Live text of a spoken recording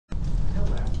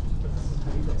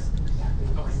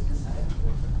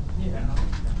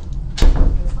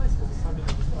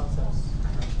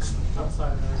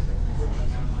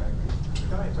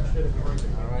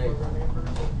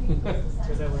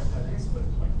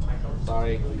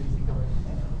Sorry.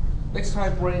 Next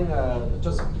time, bring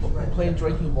just plain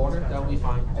drinking water. That'll be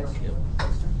fine. Yep.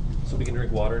 So we can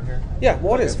drink water in here? Yeah,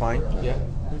 water is fine. Yeah.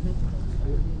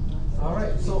 All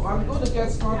right, so I'm going to get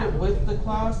started with the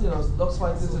class. It looks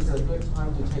like this is a good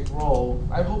time to take roll.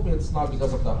 I hope it's not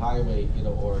because of the highway,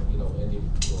 or any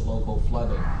local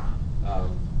flooding,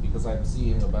 because I'm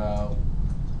seeing about,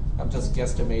 I'm just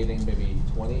guesstimating maybe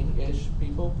 20-ish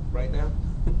people right now.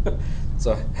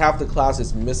 So half the class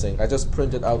is missing. I just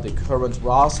printed out the current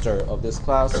roster of this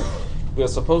class. We are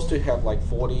supposed to have like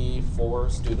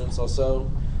 44 students or so.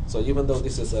 So even though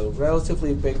this is a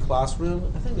relatively big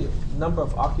classroom, I think the number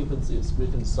of occupants is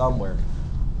written somewhere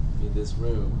in this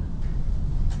room.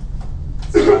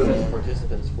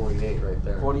 Participants 48 right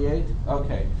there. 48?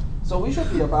 Okay. So we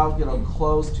should be about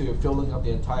close to filling up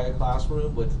the entire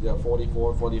classroom with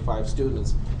 44, 45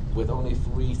 students with only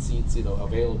 3 seats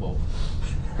available.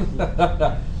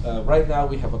 Right now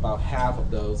we have about half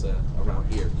of those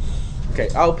around here. Okay,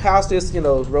 I'll pass this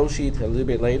row sheet a little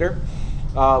bit later.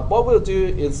 What we'll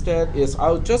do instead is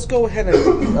I'll just go ahead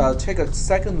and take a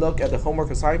second look at the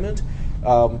homework assignment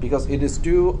because it is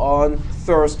due on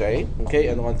Thursday, okay?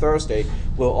 And on Thursday,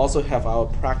 we'll also have our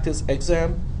practice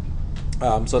exam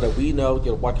so that we know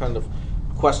what kind of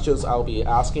questions I'll be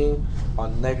asking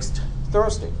on next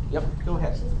Thursday. Yep, go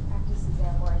ahead.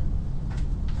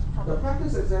 The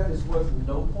practice exam is worth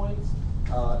no points.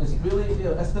 It's really,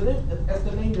 as the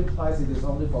name implies, it is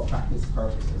only for practice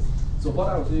purposes. So what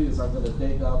I'll do is I'm going to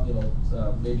dig up,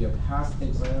 maybe a past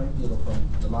exam, from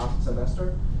the last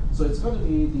semester. So it's going to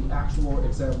be the actual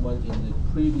exam one in the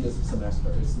previous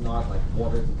semester. It's not like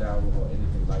watered down or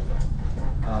anything like that.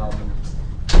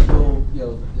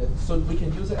 So we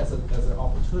can use it as an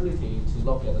opportunity to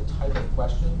look at the type of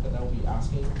question that I'll be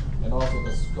asking, and also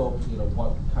the scope,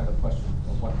 what kind of question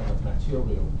or what kind of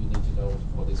material you need to know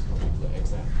for this particular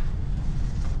exam.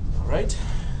 All right.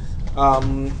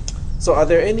 So are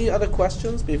there any other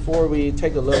questions before we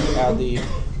take a look at the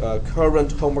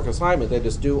current homework assignment that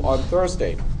is due on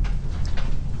Thursday?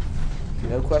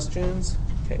 No questions?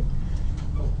 Okay.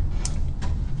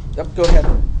 Yep, go ahead.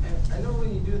 I know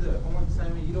when you do the homework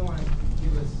assignment, you don't want to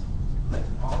give us like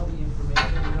all the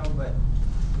information, but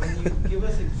when you give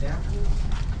us examples,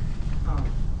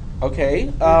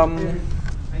 okay. I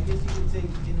guess you could say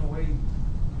in a way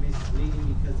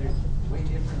misleading because they're way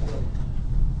different than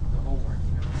the homework,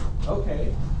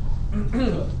 Okay.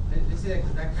 So it's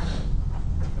that kind of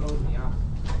throws me off.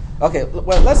 Okay,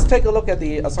 well, let's take a look at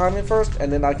the assignment first,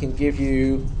 and then I can give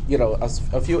you,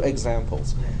 a few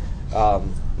examples,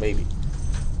 maybe.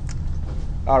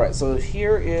 All right, so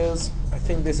here is, I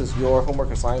think this is your homework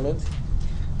assignment.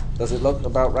 Does it look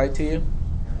about right to you?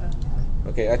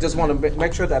 Okay, I just want to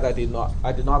make sure that I did not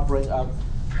bring up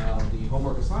the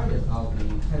homework assignment of the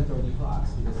 10:30 class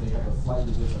because they have a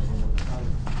slightly different homework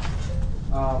assignment.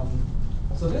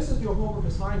 So this is your homework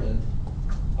assignment.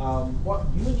 What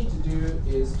you need to do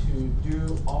is to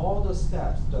do all the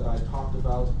steps that I talked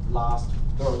about last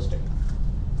Thursday.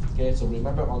 Okay, so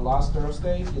remember on last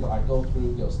Thursday, I go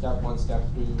through step 1, step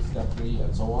 2, step 3,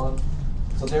 and so on.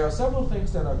 So there are several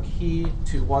things that are key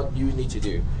to what you need to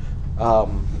do.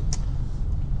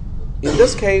 In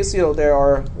this case, there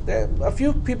are a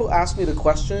few people ask me the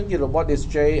question, what is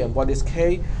J and what is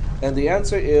K? And the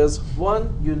answer is,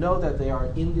 one, you know that they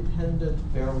are independent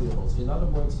variables. In other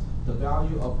words, the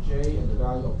value of J and the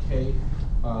value of K,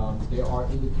 they are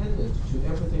independent to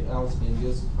everything else in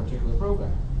this particular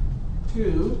program.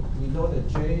 Two, we know that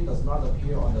J does not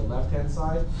appear on the left-hand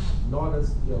side, nor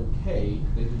does K.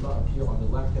 They do not appear on the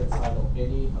left-hand side of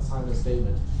any assignment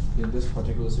statement in this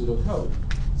particular pseudocode.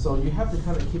 So you have to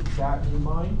kind of keep that in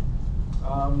mind.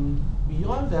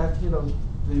 Beyond that, the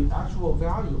actual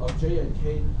value of J and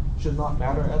K should not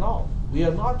matter at all. We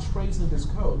are not tracing this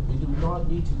code. We do not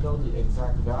need to know the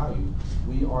exact value.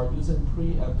 We are using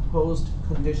pre and post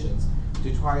conditions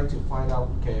to try to find out,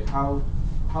 okay, how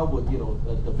would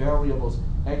the variables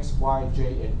x, y,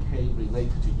 j, and k relate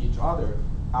to each other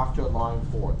after line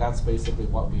 4? That's basically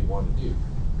what we want to do.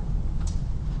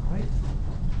 All right.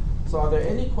 So are there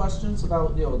any questions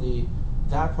about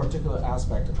that particular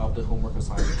aspect of the homework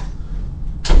assignment?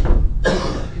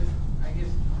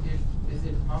 Is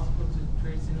it possible to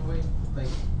trace in a way like?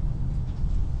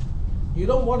 You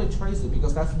don't want to trace it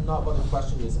because that's not what the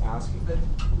question is asking. But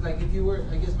like if you were,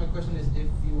 I guess my question is, if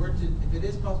it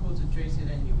is possible to trace it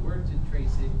and you were to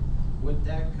trace it, would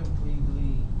that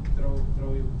completely throw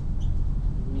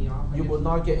me off? You would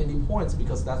not get any points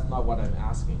because that's not what I'm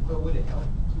asking. But would it help?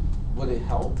 Would it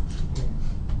help? Yeah.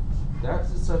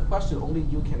 That's a question only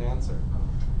you can answer.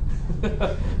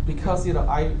 Because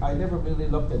I never really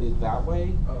looked at it that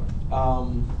way.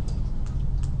 Oh.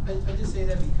 I just say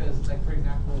that because, like, for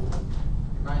example,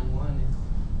 line 1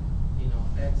 is, you know,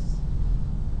 x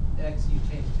you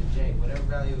change to j. Whatever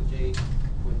value of j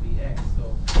would be x.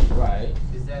 So Right.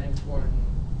 is that important,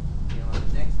 you know, on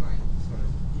the next line, sort of?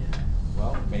 Yeah.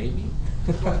 Well, maybe.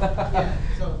 Yeah,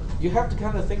 so You have to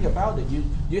kind of think about it.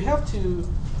 You have to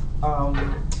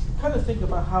kind of think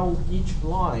about how each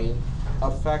line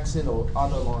affects, you know,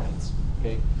 other lines.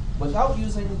 Okay. Without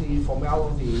using the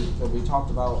formality that we talked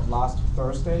about last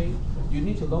Thursday, you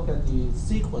need to look at the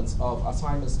sequence of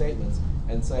assignment statements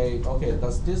and say, okay,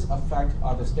 does this affect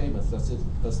other statements?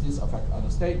 Does this affect other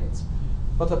statements?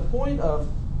 But the point of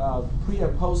pre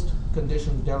and post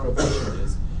condition derivation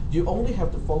is you only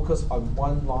have to focus on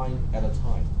one line at a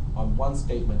time, on one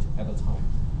statement at a time.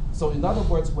 So in other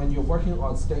words, when you're working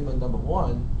on statement number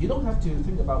 1, you don't have to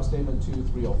think about statement 2,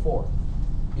 3, or 4.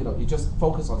 You know, you just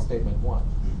focus on statement 1.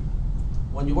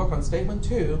 When you work on statement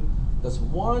 2, there's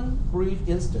one brief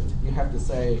instant you have to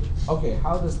say, okay,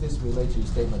 how does this relate to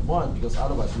statement 1? Because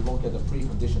otherwise you won't get the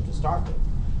precondition to start with.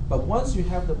 But once you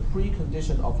have the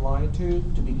precondition of line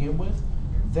 2 to begin with,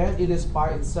 then it is by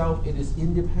itself, it is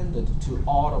independent to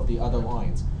all of the other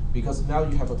lines. Because now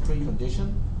you have a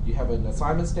precondition, you have an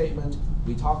assignment statement.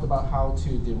 We talked about how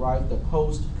to derive the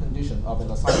post condition of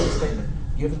an assignment statement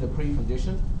given the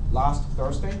precondition last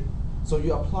Thursday. So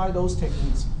you apply those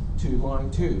techniques to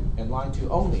line 2 and line 2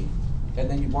 only, and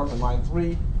then you work on line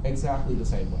 3 exactly the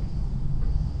same way.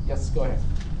 Yes, go ahead.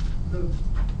 The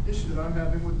issue that I'm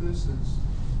having with this is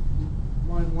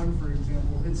line 1, for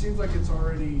example. It seems like it's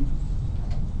already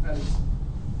at its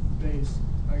base.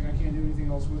 Like I can't do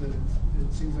anything else with it.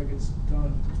 It seems like it's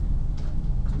done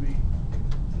to me.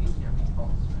 it can't be false,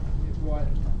 right? What?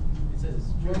 It says it's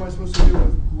What am I true. supposed to do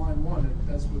with line 1?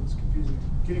 That's what's confusing.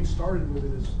 Getting started with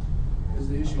it is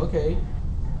the issue. Okay,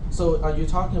 so are you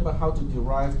talking about how to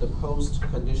derive the post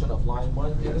condition of line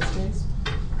 1 in this case?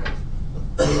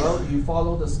 Well, you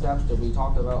follow the steps that we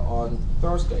talked about on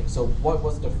Thursday. So what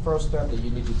was the first step that you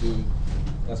need to do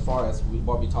as far as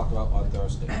what we talked about on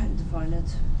Thursday? Define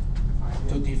it.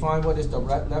 To define what is the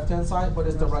left-hand side, what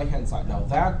is the right-hand side. Now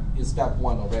that is step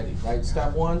 1 already, right?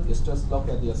 Step 1 is just look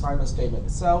at the assignment statement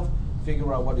itself,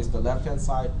 figure out what is the left-hand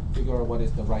side, figure out what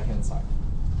is the right-hand side.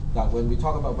 Now when we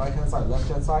talk about right-hand side,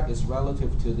 left-hand side is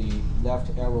relative to the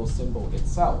left arrow symbol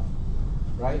itself,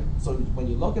 right? So when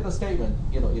you look at the statement,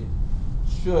 you know, it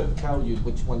should tell you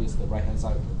which one is the right-hand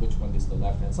side, which one is the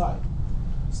left-hand side.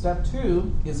 Step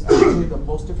 2 is actually the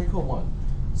most difficult one.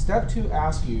 Step 2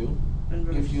 asks you,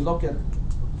 if you look at,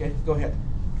 okay, go ahead.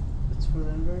 It's for the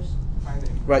inverse.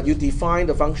 Right, you define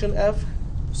the function f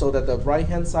so that the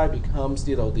right-hand side becomes,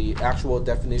 you know, the actual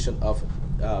definition of,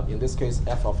 in this case,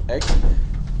 f of x.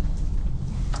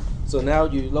 So now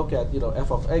you look at, you know,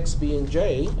 f of x being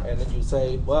j, and then you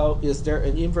say, well, is there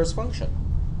an inverse function?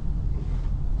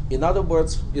 In other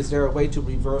words, is there a way to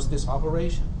reverse this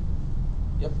operation?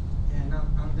 Yep. And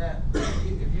on that,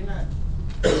 if you're not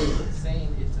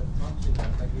saying it's a function,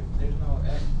 like if there's no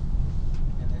x,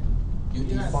 and then You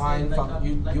you're not define saying, like fun-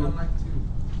 you- like you- on line 2.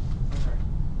 I'm sorry.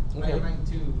 Like Okay. on line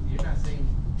 2, you're not saying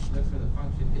look for the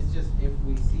function. It's just if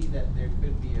we see that there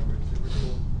could be a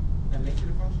reciprocal that makes it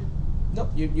a function. No,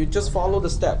 you just follow the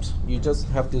steps. You just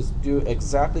have to do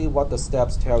exactly what the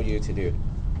steps tell you to do.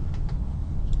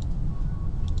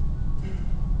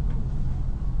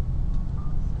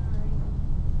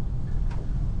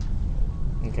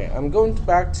 Okay, I'm going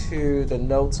back to the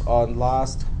notes on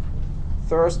last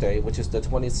Thursday, which is the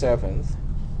 27th.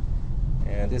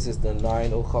 And this is the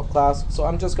 9 o'clock class. So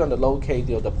I'm just going to locate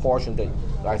the portion that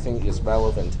I think is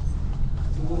relevant.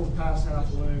 It's a little past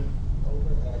halfway.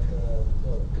 Over at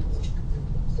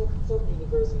some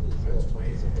universities.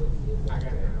 I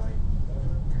got it.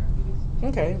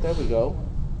 Okay, there we go.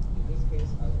 In this case,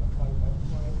 I apply f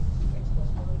prime to x plus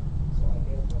 1, so I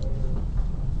get whatever. There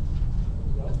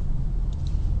we go.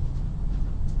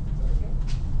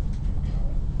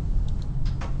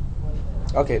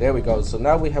 Is that okay? Okay, there we go. So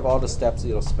now we have all the steps,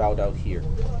 you know, spelled out here.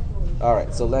 All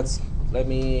right, so let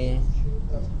me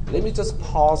just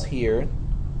pause here,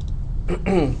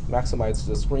 maximize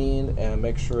the screen, and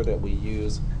make sure that we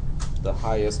use the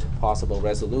highest possible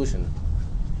resolution.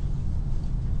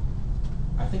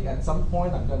 I think at some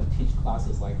point I'm going to teach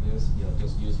classes like this. You know,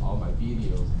 just use all my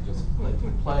videos and just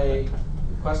play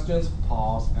questions,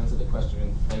 pause, answer the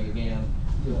question, play again.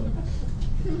 You know.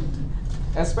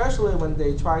 Especially when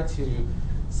they try to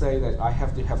say that I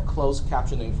have to have closed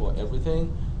captioning for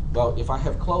everything. Well, if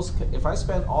I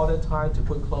spend all the time to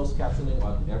put closed captioning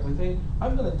on everything,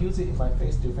 I'm going to use it in my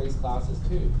face-to-face classes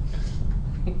too.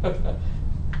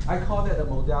 I call that a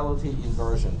modality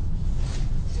inversion.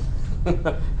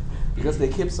 because they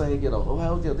keep saying, oh,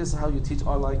 well, this is how you teach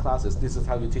online classes. This is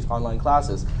how you teach online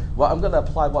classes. Well, I'm going to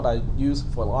apply what I use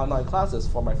for online classes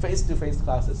for my face-to-face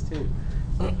classes too.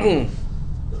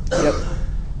 Yep.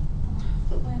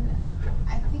 When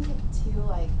I think of too,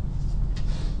 like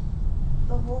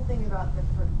the whole thing about the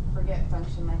forget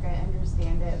function, like I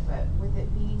understand it, but with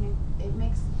it being, it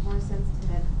makes more sense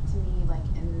to me like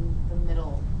in the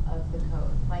middle of the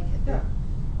code, like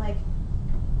like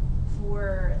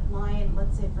for line,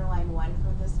 let's say for line 1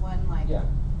 for this one, like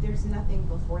there's nothing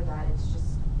before that. It's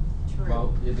just true.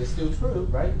 Well, it is still true,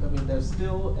 right? I mean, there's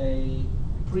still a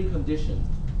precondition.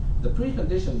 The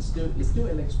precondition is still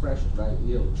an expression, right?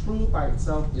 True by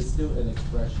itself is still an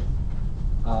expression.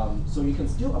 So you can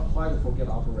still apply the forget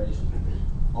operation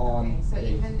on. Okay, so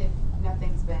even if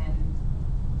nothing's been.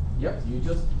 Yep, you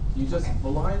just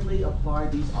blindly apply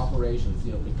these operations,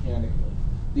 mechanically.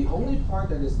 The only part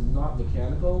that is not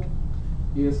mechanical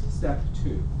is step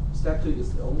 2. Step 2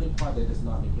 is the only part that is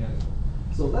not mechanical.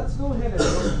 So let's go ahead and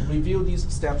just review these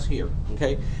steps here.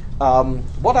 Okay,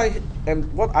 what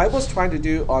I was trying to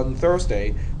do on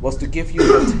Thursday was to give you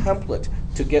a template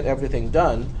to get everything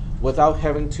done without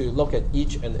having to look at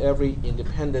each and every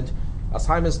independent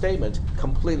assignment statement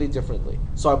completely differently.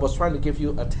 So I was trying to give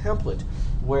you a template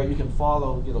where you can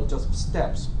follow, just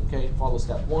steps. Okay, follow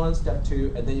step 1, step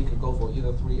 2, and then you can go for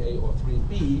either 3A or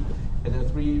 3B, and then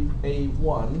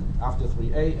 3A1 after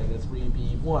 3A, and then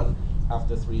 3B1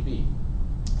 after 3B.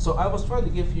 So I was trying to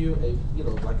give you a,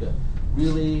 like a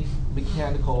really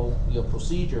mechanical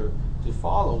procedure to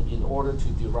follow in order to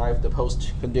derive the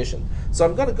post condition. So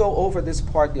I'm going to go over this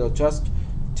part, just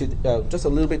a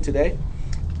little bit today.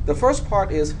 The first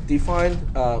part is define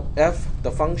f,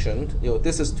 the function.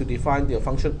 This is to define the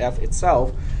function f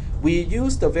itself. We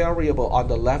use the variable on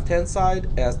the left-hand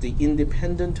side as the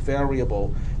independent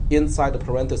variable inside the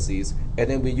parentheses, and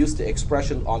then we use the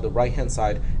expression on the right-hand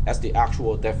side as the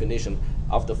actual definition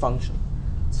of the function.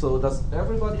 So does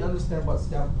everybody understand what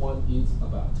step 1 is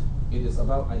about? It is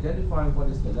about identifying what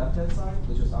is the left-hand side,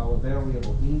 which is our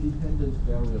variable, independent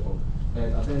variable,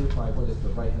 and identify what is the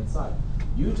right-hand side.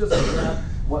 You just grab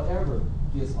whatever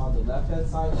is on the left-hand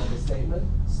side of the statement,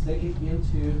 stick it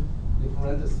into the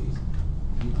parentheses.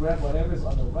 You grab whatever is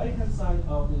on the right-hand side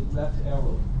of the left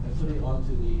arrow and put it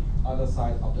onto the other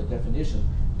side of the definition,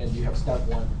 and you have step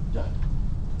 1 done.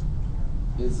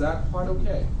 Is that part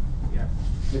okay? Yeah.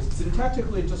 It's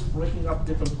syntactically just breaking up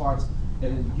different parts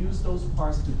and then use those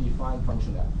parts to define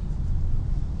function f.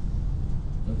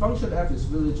 And function f is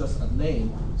really just a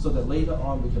name so that later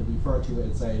on we can refer to it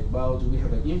and say, well, do we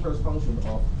have an inverse function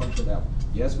of function f?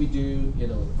 Yes, we do.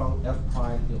 F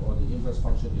prime, or the inverse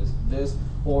function is this,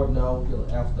 or no,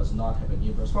 f does not have an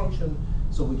inverse function,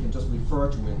 so we can just refer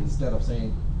to it instead of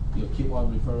saying, keep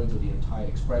on referring to the entire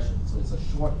expression. So it's a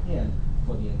shorthand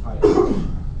for the entire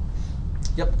expression.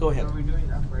 Yep, go ahead. Are we doing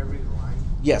that for every line?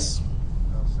 Yes.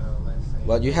 So let's say.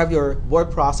 Well, you have your word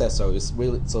processor.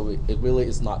 It really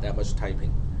is not that much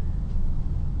typing.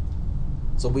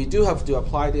 So we do have to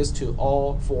apply this to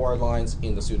all 4 lines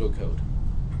in the pseudocode.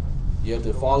 You have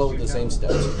to follow the same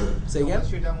steps. Say again?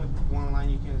 Once you're done with one line,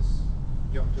 you can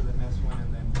jump to the next one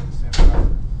and then do the same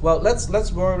process. Well,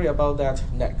 let's worry about that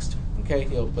next. Okay,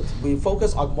 but we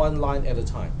focus on one line at a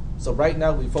time. So right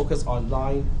now we focus on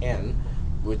line n,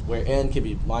 where n can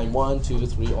be line 1, 2,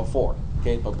 3, or 4.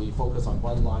 Okay, but we focus on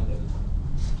one line at a time.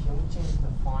 Can we change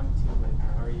the font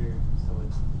to Arial so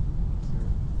it's easier?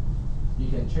 You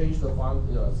can change the font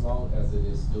as long as it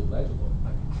is still legible.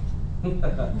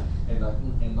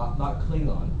 and not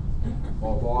Klingon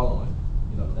or Vorlon,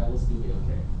 that will still be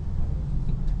okay.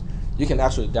 You can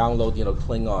actually download,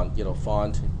 Klingon,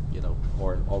 font,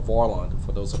 or Vorlon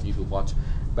for those of you who watch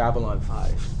Babylon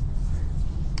 5.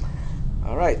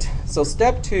 All right. So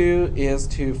step 2 is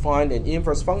to find an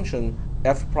inverse function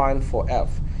f prime for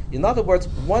f. In other words,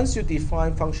 once you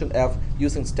define function f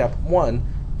using step 1,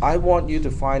 I want you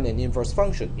to find an inverse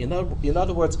function. In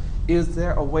other words, is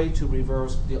there a way to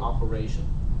reverse the operation?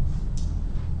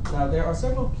 Now, there are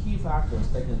several key factors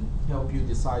that can help you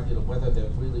decide whether there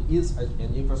really is an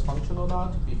inverse function or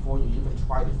not before you even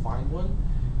try to find one.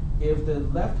 If the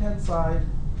left-hand side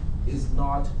is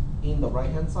not in the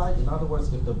right-hand side, in other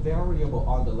words, if the variable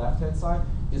on the left-hand side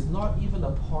is not even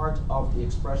a part of the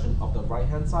expression of the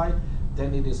right-hand side,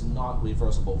 then it is not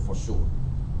reversible for sure.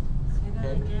 Say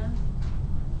that again.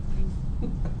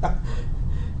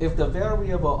 If the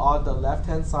variable on the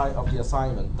left-hand side of the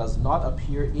assignment does not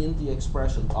appear in the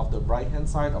expression of the right-hand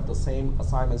side of the same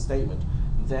assignment statement,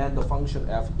 then the function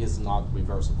f is not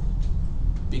reversible.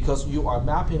 Because you are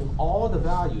mapping all the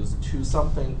values to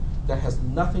something that has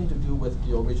nothing to do with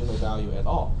the original value at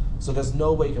all. So there's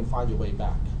no way you can find your way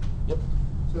back.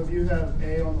 So if you have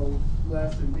A on the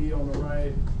left and B on the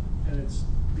right, and it's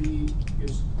B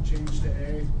is changed to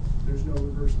A, there's no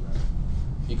reversing that.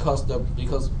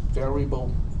 Because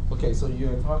variable. Okay, so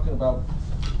you're talking about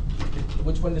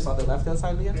which one is on the left hand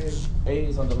side here? A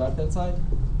is on the left hand side.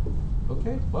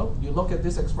 Okay. Well, you look at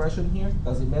this expression here.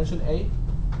 Does it mention A?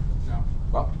 No.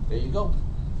 Well, there you go.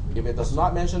 If it does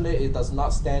not mention it, it does not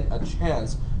stand a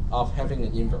chance of having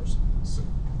an inverse.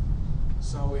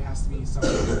 So it has to be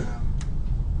something.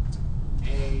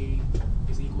 A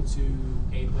is equal to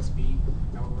A plus B.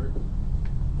 That would work.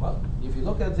 Well, if you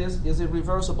look at this, is it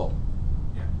reversible?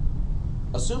 Yeah.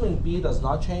 Assuming B does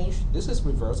not change, this is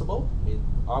reversible. I mean,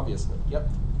 obviously. Yep.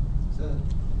 So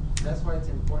that's why it's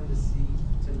important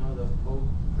to know the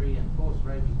pre and post,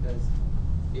 right? Because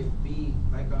if B,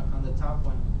 like on the top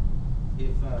one,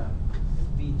 if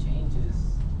B changes,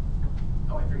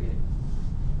 oh, I forget it.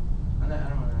 I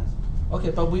don't want to ask. Okay,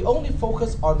 but we only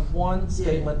focus on one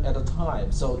statement at a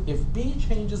time. So if B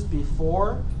changes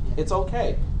before, it's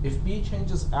okay. If B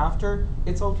changes after,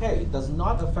 it's okay. It does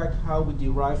not affect how we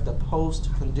derive the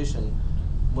post condition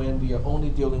when we are only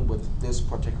dealing with this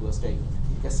particular statement.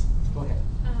 Yes, go ahead.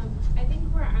 I think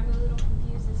where I'm a little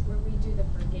confused is where we do the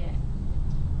forget.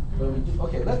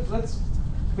 Okay, let's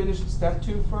finish step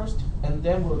 2 first, and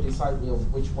then we'll decide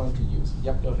which one to use.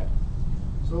 Yep, go ahead.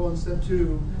 So on step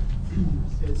 2,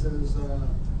 it says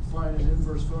find an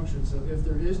inverse function. So if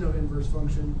there is no inverse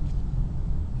function,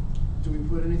 do we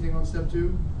put anything on step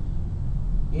 2?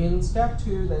 In step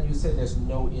 2, then you say there's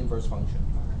no inverse function.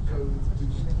 So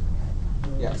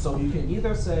Yeah, so you can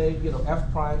either say,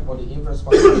 f prime or the inverse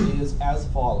function is as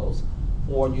follows,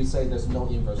 or you say there's no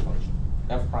inverse function.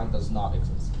 F prime does not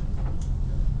exist.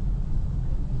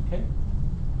 Okay?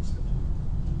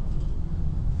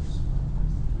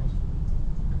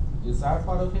 Is that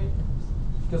part okay?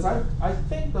 Because I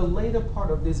think the later part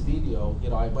of this video,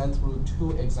 I went through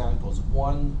 2 examples.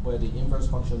 One where the inverse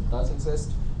function does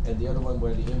exist, and the other one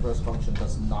where the inverse function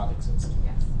does not exist.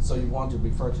 Yes. So you want to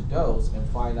refer to those and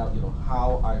find out,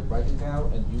 how I write it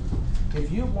down. And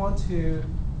if you want to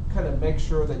kind of make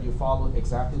sure that you follow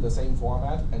exactly the same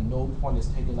format and no point is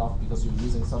taken off because you're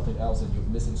using something else and you're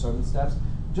missing certain steps,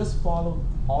 just follow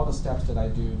all the steps that I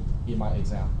do in my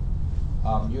exam.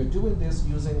 You're doing this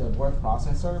using a word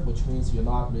processor, which means you're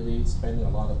not really spending a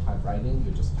lot of time writing,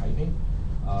 you're just typing.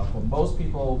 For most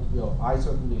people, I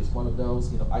certainly is one of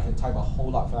those, I can type a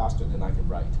whole lot faster than I can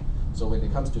write. So when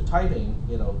it comes to typing,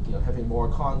 having more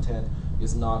content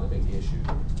is not a big issue.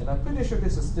 And I'm pretty sure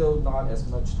this is still not as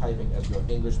much typing as your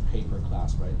English paper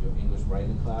class, right? Your English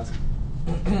writing class.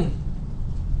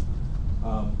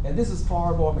 And this is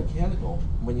far more mechanical.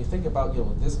 When you think about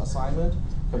this assignment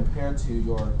compared to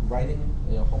your writing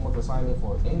homework assignment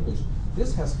for English,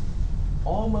 this has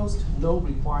almost no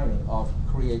requirement of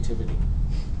creativity.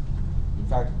 In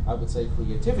fact, I would say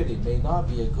creativity may not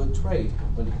be a good trait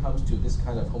when it comes to this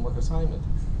kind of homework assignment.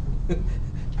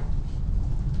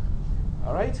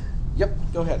 All right? Yep,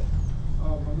 go ahead.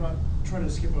 I'm not trying to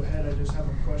skip ahead, I just have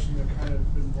a question that kind of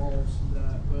involves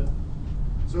that. But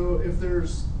so if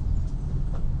there's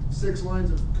 6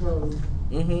 lines of code,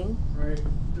 right?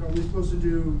 Are we supposed to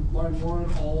do line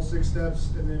 1, all 6 steps,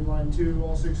 and then line 2,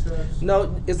 all 6 steps?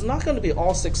 No, it's not going to be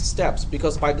all 6 steps,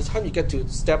 because by the time you get to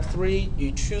step 3,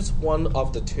 you choose one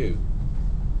of the 2.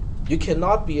 You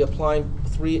cannot be applying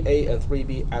 3A and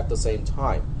 3B at the same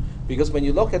time. Because when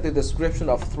you look at the description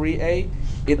of 3A,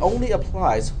 it only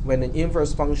applies when an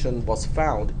inverse function was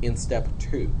found in step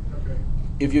 2. Okay.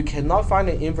 If you cannot find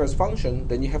an inverse function,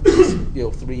 then you have to use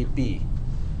 3B.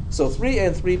 So 3A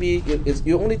and 3B is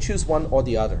you only choose one or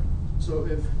the other. So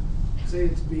if, say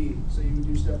it's B, so you would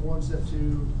do step 1, step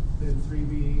 2, then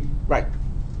 3B, Right.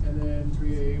 and then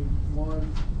 3A1.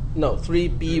 No,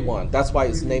 3B1. That's why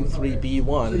it's named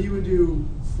 3B1. So you would do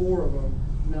 4 of them.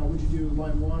 Now, would you do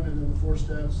line 1 and then the 4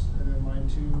 steps, and then line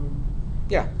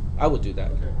 2? Yeah, I would do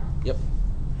that. Okay. Yep.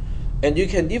 And you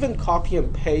can even copy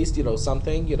and paste,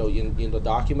 something, in the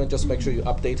document. Just make sure you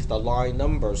update the line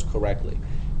numbers correctly.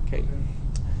 Okay.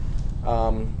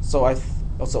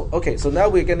 So now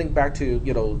we're getting back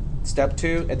to step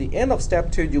 2. At the end of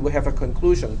step 2, you will have a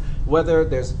conclusion whether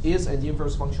there is an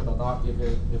inverse function or not.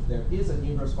 If there is an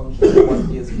inverse function,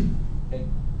 what is it? Okay.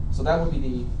 So that would be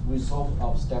the result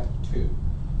of step 2.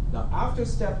 Now after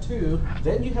step 2,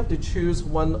 then you have to choose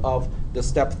one of the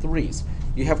step 3s.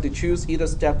 You have to choose either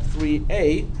step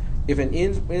 3A if an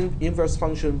inverse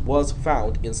function was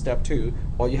found in step 2,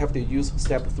 or you have to use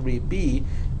step 3B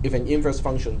if an inverse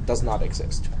function does not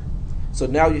exist. So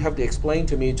now you have to explain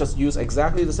to me, just use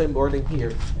exactly the same wording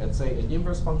here and say an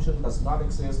inverse function does not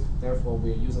exist, therefore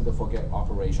we're using the forget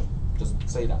operation. Just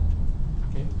say that.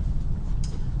 Okay.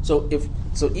 So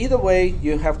either way,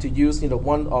 you have to use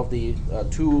one of the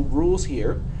two rules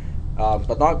here,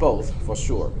 but not both for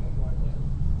sure.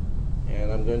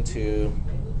 And I'm going to.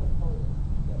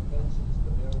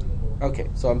 Okay,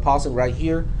 so I'm pausing right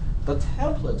here. The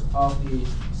template of the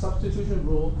substitution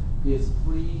rule is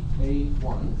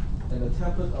 3A1, and the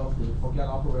template of the forget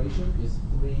operation is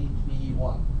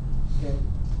 3B1. Okay,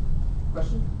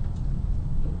 question?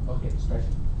 Okay,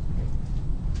 stretching.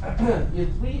 Okay. In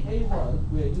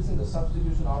 3A1, we are using the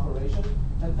substitution operation,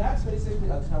 and that's basically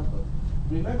a template.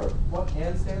 Remember what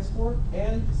N stands for?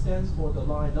 N stands for the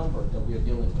line number that we are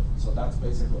dealing with. So that's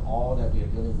basically all that we are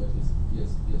dealing with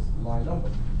is line number.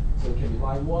 So it can be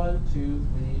line 1, 2,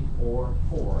 3, or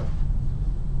 4.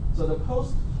 So the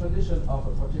post condition of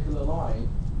a particular line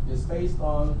is based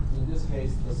on, in this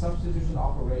case, the substitution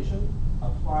operation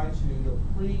applied to the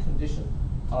precondition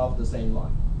of the same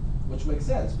line. Which makes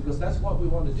sense, because that's what we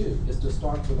want to do, is to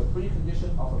start with a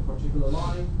precondition of a particular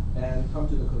line and come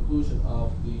to the conclusion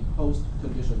of the post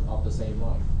condition of the same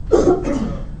line.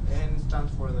 N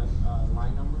stands for the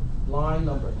line number? Line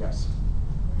number, yes.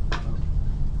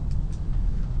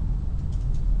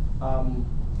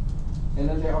 And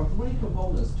then there are three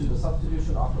components to the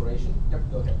substitution operation. Yep,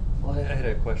 go ahead. Well, I had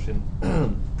a question.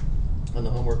 On the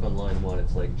homework on line 1,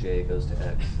 it's like J goes to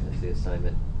X as the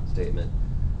assignment statement.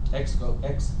 X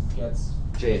gets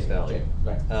J's value. J,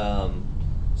 right.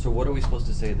 So what are we supposed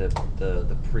to say that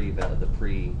the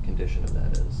precondition of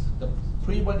that is? The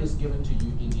pre one is given to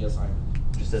you in the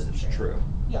assignment. Just says it's true.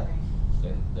 Yeah.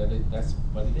 Then that's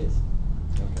what it is.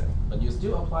 Okay. But you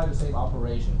still apply the same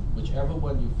operation. Whichever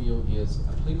one you feel is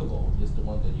applicable is the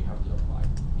one that you have to apply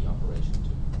the operation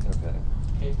to. Okay.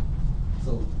 Okay.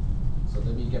 So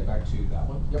let me get back to that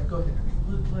one. Yep, go ahead.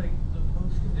 Would like the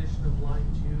post condition of line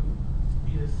 2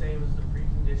 be the same as the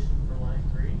precondition for line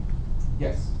 3?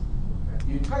 Yes.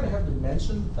 Okay. You kind of have to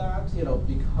mention that,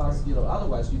 because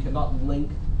otherwise you cannot link.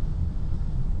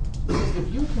 Because if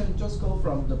you can just go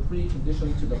from the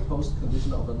precondition to the post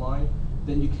condition of a line,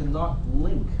 then you cannot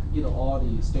link all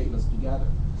the statements together.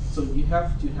 So you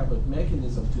have to have a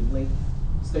mechanism to link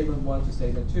statement 1 to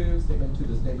statement 2, statement 2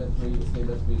 to statement 3,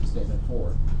 statement 3 to statement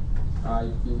 4. I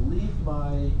believe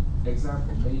my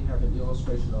example may have an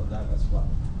illustration of that as well.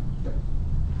 Yep.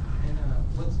 And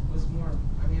what's more,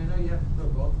 I mean, I know you have to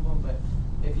put both of them, but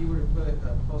if you were to put a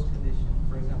post condition,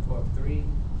 for example, of 3,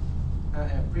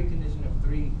 a precondition of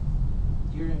 3,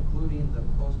 you're including the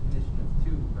post condition of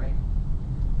 2, right?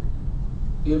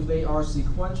 If they are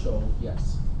sequential,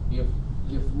 yes. If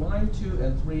line 2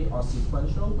 and 3 are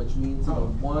sequential, which means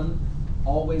one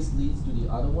always leads to the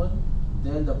other one,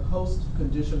 then the post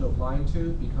condition of line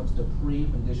 2 becomes the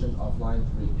precondition of line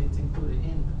 3. It's included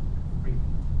in the pre.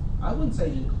 I wouldn't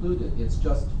say included, it's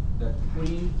just that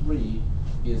 3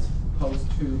 is post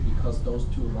 2 because those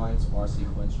two lines are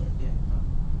sequential. Yeah.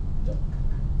 Yep.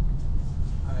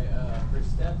 For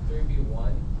step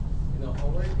 3B1, in the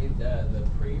homework, the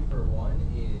pre for 1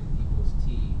 equals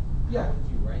T. Yeah. How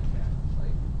would you write that?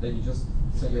 Like, Then you just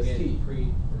say it's forget T. pre,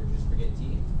 or just forget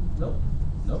T? Nope.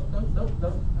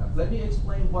 Let me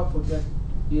explain what forget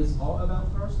is all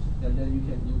about first, and then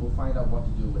you will find out what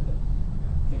to do with it.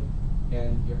 Okay.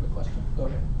 And you have a question. Go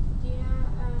ahead.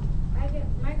 Yeah,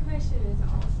 my question is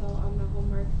also on the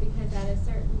homework because at a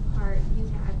certain part you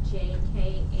have J,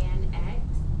 K, and X.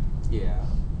 Yeah.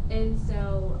 And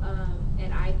so,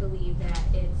 and I believe that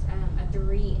it's a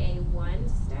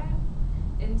 3A1 step.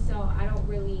 And so I don't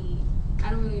really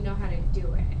know how to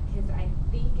do it because I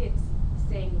think it's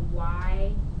saying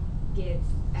Y gets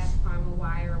F prime of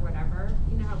Y or whatever.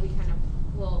 You know how we kind of,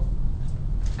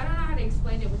 I don't know how to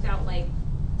explain it without like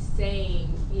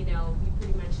saying, you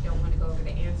pretty much don't want to go over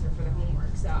the answer for the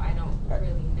homework. So I don't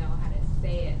really know how to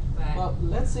say it, but. Well,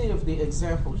 let's see if the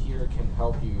example here can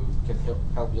help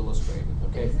illustrate it,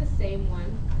 okay? Is this the same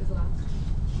one as last time?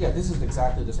 Yeah, this is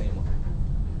exactly the same one.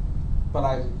 But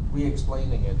I'm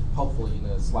re-explaining it, hopefully in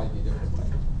a slightly different way.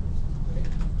 Okay.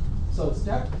 So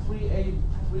step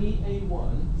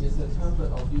 3A1 is the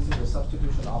template of using the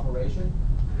substitution operation.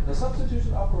 The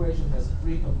substitution operation has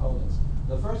three components.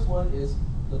 The first one is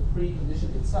the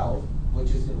precondition itself,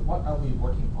 which is what are we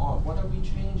working on? What are we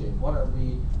changing? What are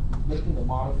we making the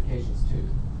modifications to?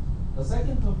 The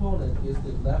second component is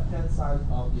the left-hand side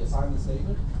of the assignment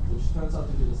statement, which turns out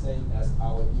to be the same as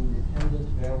our independent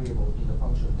variable in the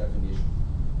function definition.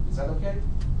 Is that okay?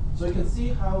 So you can see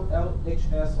how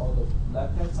LHS on the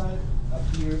left-hand side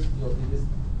appears. It is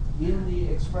in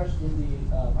the expression in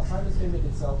the assignment statement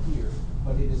itself here,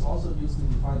 but it is also used to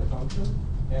define the function.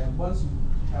 And once you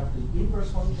have the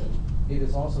inverse function, it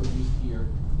is also used here,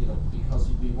 because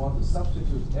we want to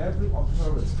substitute every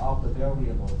occurrence of the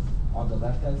variable on the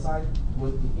left-hand side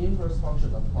with the inverse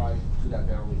function applied to that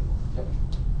variable. Yep.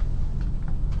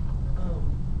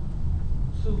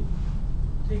 So,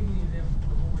 taking the example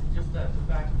from homework, just that the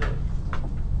fact that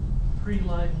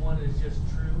pre-line 1 is just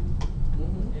true,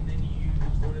 Mm-hmm. and then you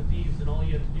use one of these, and all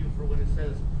you have to do for when it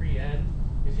says pre-n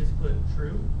is just put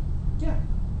true. Yeah.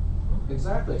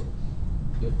 Exactly.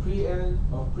 If pre-n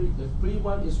or if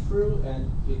pre-1 is true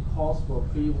and it calls for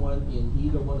pre-1 in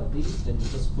either one of these, then you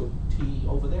just put t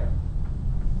over there,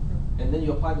 and then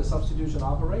you apply the substitution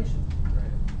operation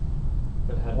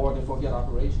But how, or the forget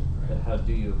operation. but how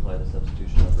do you apply the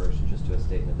substitution operation just to a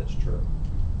statement that's true?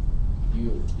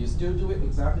 You still do it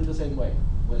exactly the same way.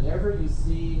 Whenever you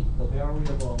see the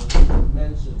variable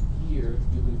mentioned here,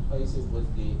 you replace it with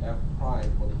the f prime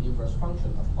or the inverse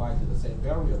function applied to the same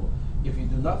variable. If you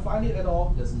do not find it at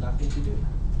all, there's nothing to do.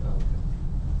 Oh,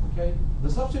 okay. Okay? The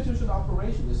substitution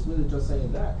operation is really just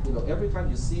saying that. Every time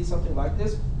you see something like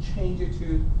this, change it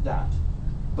to that.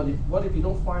 But what if you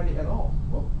don't find it at all?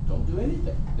 Well, don't do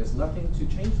anything. There's nothing to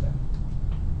change that.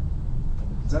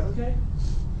 Is that okay?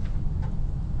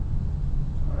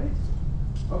 All right.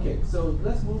 Okay, so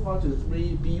let's move on to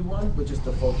 3b1, which is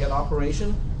the forget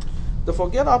operation. The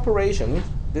forget operation,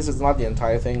 this is not the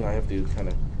entire thing. I have to kind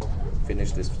of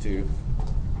finish this too.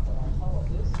 But on top of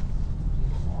this, you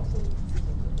can also use a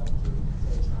conjunction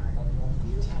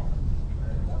to say,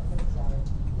 left-hand side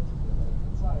equals to the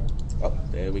right-hand side. Oh,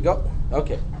 there we go.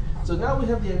 Okay, so now we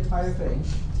have the entire thing.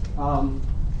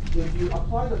 If you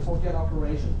apply the forget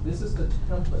operation, this is the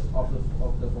template of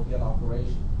the forget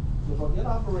operation. The forget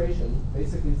operation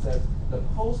basically says the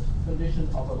post condition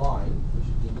of a line, which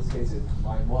in this case is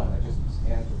line 1, I just use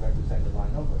and to represent the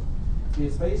line number,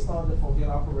 is based on the forget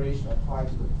operation applied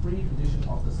to the precondition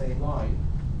of the same line.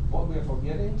 What we are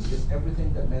forgetting is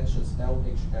everything that mentions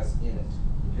LHS in it,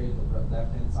 okay, the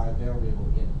left-hand side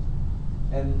variable in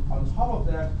it. And on top of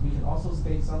that, we can also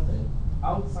state something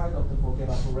outside of the forget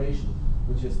operation,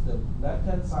 which is the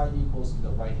left-hand side equals to the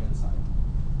right-hand side.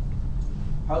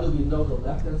 How do we know the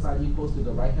left-hand side equals to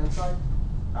the right-hand side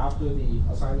after the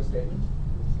assignment statement?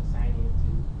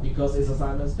 Because it's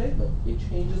assignment statement. It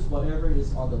changes whatever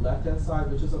is on the left-hand side,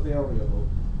 which is a variable,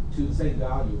 to the same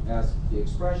value as the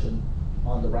expression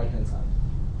on the right-hand side.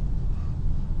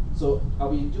 So are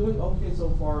we doing okay so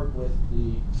far with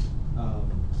the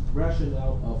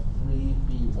rationale of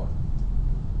 3b1?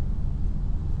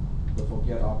 The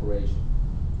forget operation.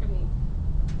 I mean,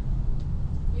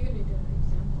 you're gonna do an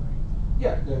example, right?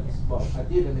 Yeah, well, I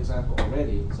did an example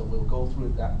already, so we'll go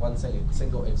through that one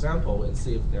single example and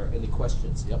see if there are any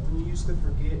questions. Yep. When you use the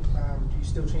forget, do you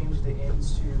still change the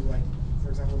ends to, like, for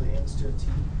example, the ends to a T?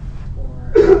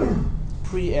 Or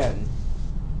Pre-n,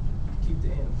 keep the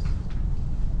ends?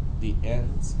 the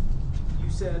ends. You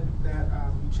said that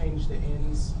you changed the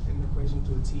ends in the equation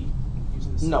to a T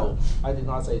using the No, I did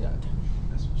not say that.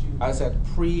 That's what you. I said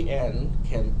pre-n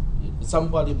can,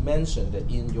 somebody mentioned that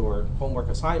in your homework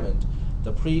assignment,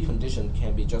 the precondition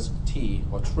can be just t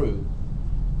or true.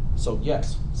 So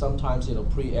yes, sometimes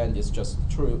pre-n is just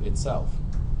true itself.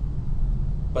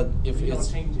 But if you it's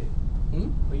don't change it.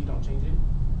 But you don't change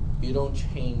it. You don't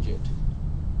change it.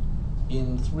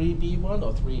 In 3b1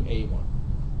 or 3a1,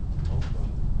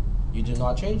 you do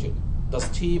not change it. Does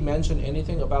t mention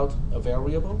anything about a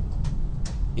variable?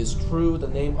 Is true the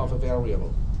name of a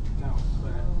variable? No,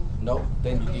 but No,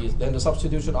 then the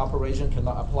substitution operation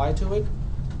cannot apply to it.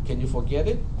 Can you forget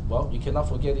it? Well, you cannot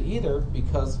forget it either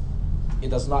because it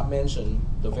does not mention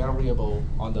the variable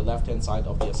on the left-hand side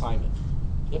of the assignment.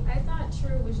 Yep. I thought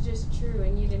true was just true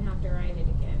and you didn't have to write it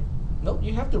again. No,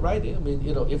 you have to write it. I mean,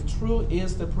 if true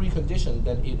is the precondition,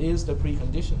 then it is the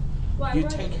precondition. Well, I You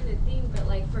wrote take- it in the thing, but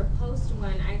like for post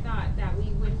one, I thought that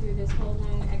we went through this whole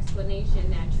long explanation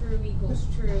that true equals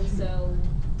true, so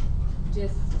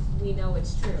just we know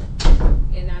it's true,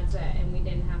 and that's it, and we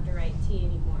didn't have to write T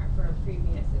anymore for a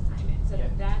previous assignment. So Yeah.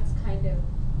 that's kind of.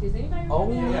 Does anybody remember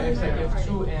Only- that? Yeah, Or it's am I like if retarded?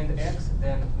 true and X,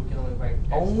 then we can only write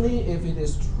X. Only if it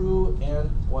is true and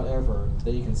whatever,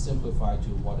 then you can simplify to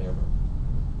whatever.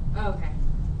 Oh, okay.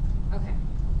 Okay.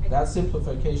 I That get it.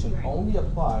 simplification Right. only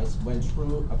applies when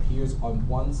true appears on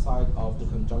one side of the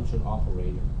conjunction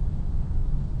operator.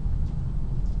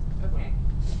 Okay.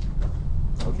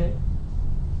 Okay?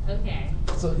 Okay.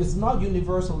 So it's not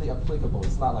universally applicable.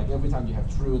 It's not like every time you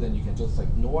have true, then you can just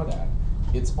ignore that.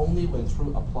 It's only when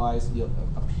true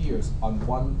appears on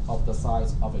one of the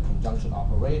sides of a conjunction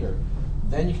operator,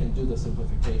 then you can do the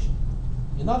simplification.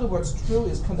 In other words, true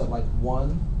is kind of like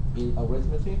 1 in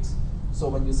arithmetics. So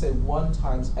when you say 1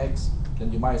 times x,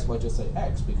 then you might as well just say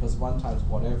x, because 1 times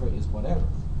whatever is whatever.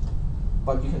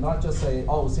 But you cannot just say,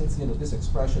 oh, since this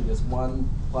expression is 1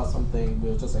 plus something,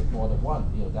 we'll just ignore the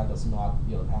 1. That does not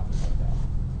happen like that.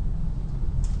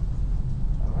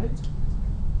 All right.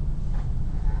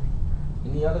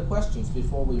 Any other questions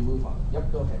before we move on?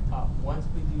 Yep, go ahead. Once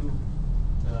we do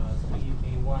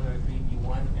 3A1 or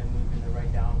 3B1, and we're going to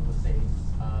write down, let's say,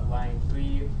 line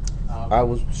 3. I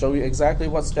will show you exactly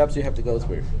what steps you have to go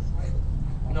through.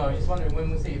 No, I just wondering, when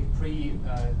we say pre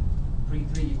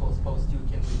 3 equals post 2,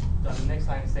 can we, on the next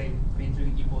line, say pre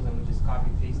 3 equals, and we just copy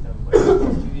paste them what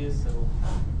post 2 is? So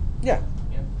Yeah.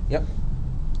 yeah. Yep.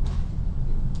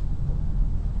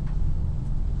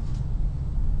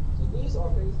 So these are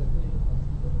basically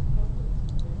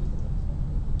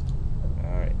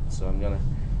All right. So I'm gonna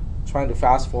trying to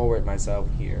fast forward myself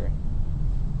here,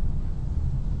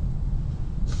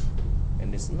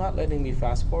 and it's not letting me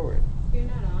fast forward. You're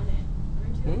not on it.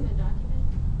 Aren't you on the document?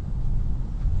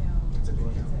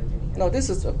 No, this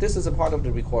is a part of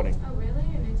the recording. Oh, really?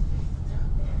 And it's just up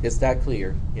there. It's that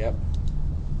clear. Yep.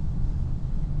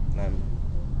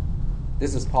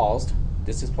 This is paused.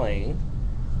 This is playing.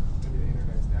 Maybe the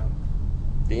internet's down.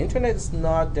 The internet is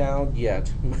not down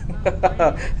yet,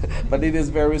 but it is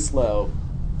very slow,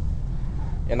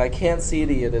 and I can't see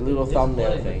the little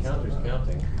thumbnail It's thing. playing, the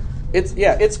counter's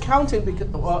counting. It's counting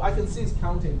because I can see it's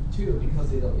counting too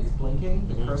because it's blinking.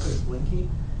 The cursor is blinking.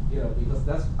 Because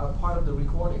that's a part of the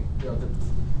recording.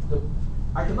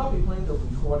 I cannot be playing the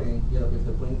recording, if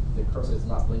the cursor is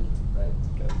not blinking, right?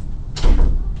 Okay.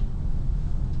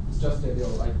 It's just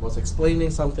that I was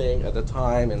explaining something at the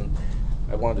time, and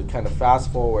I wanted to kind of fast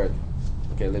forward.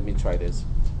 Okay, let me try this.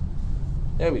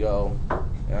 There we go. All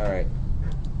right.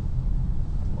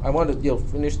 I want to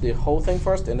finish the whole thing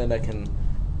first, and then I can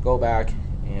go back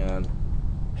and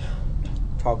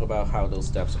talk about how those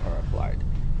steps are applied.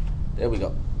 There we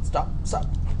go. Stop.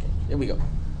 Okay, here we go.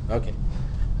 Okay.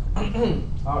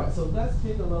 All right, so let's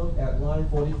take a look at line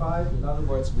 45. In other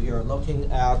words, we are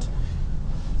looking at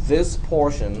this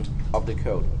portion of the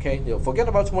code, okay? Forget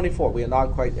about 24. We are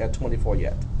not quite at 24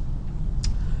 yet.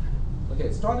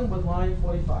 Okay, starting with line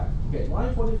 45. Okay,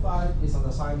 line 45 is an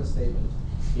assignment statement.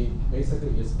 It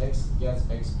basically is x gets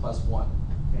x plus 1.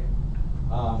 Okay.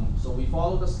 So we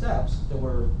follow the steps that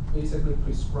were basically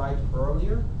prescribed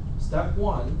earlier. Step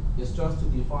 1 is just to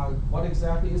define what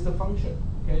exactly is the function.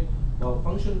 Okay. Well,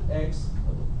 function x,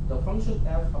 the function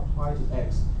f applied to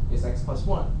x is x plus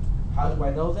 1. How do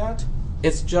I know that?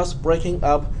 It's just breaking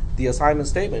up the assignment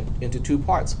statement into two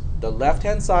parts. The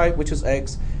left-hand side, which is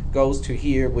x, goes to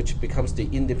here, which becomes the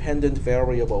independent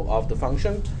variable of the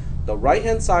function. The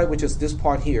right-hand side, which is this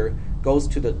part here, goes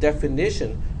to the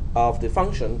definition of the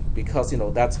function because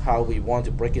that's how we want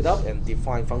to break it up and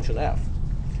define function f.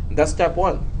 And that's step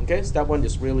 1. Okay, step 1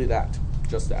 is really that,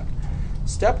 just that.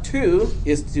 Step 2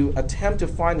 is to attempt to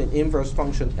find an inverse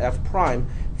function f prime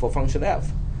for function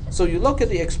f. So you look at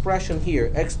the expression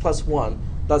here, x plus 1.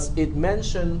 Does it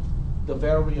mention the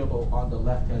variable on the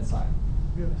left-hand side?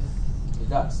 Yes. It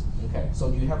does. Okay,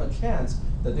 so you have a chance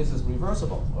that this is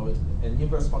reversible, or an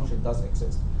inverse function does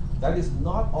exist. That is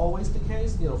not always the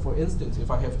case. For instance,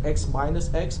 if I have x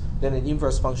minus x, then an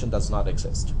inverse function does not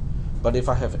exist. But if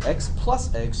I have x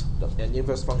plus x, an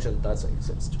inverse function does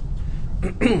exist.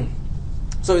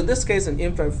 So in this case, an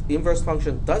inverse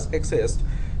function does exist,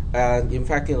 and in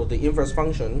fact, the inverse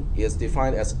function is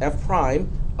defined as f prime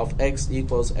of x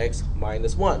equals x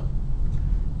minus 1,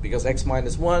 because x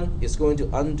minus 1 is going to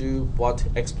undo what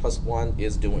x plus 1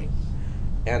 is doing.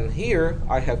 And here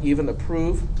I have even a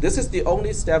proof. This is the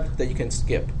only step that you can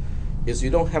skip, is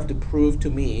you don't have to prove to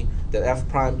me that f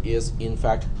prime is in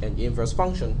fact an inverse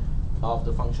function of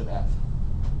the function f.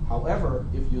 However,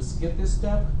 if you skip this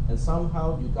step and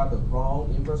somehow you got the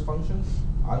wrong inverse function,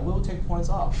 I will take points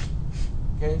off.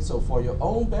 Okay, so for your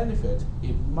own benefit,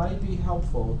 it might be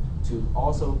helpful to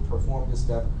also perform this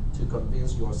step to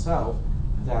convince yourself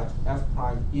that f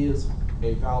prime is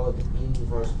a valid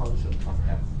inverse function of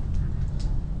f.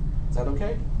 Is that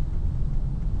okay?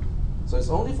 So it's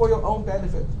only for your own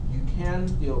benefit. You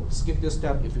can skip this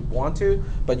step if you want to,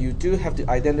 but you do have to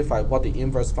identify what the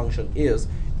inverse function is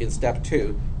in step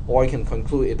 2, or you can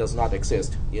conclude it does not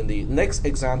exist. In the next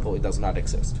example, it does not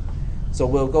exist. So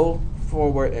we'll go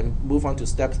forward and move on to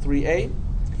step 3a.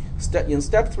 In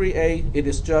step 3a, it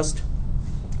is just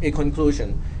a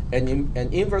conclusion. An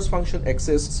inverse function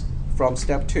exists from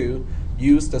step 2.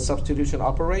 Use the substitution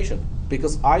operation,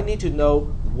 because I need to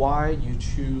know why you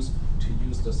choose to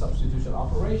use the substitution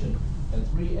operation. And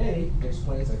 3a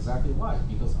explains exactly why,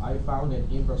 because I found an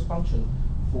inverse function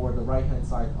for the right-hand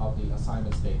side of the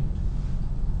assignment statement.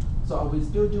 So are we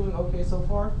still doing okay so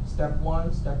far? Step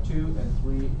 1, step 2, and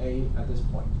 3a at this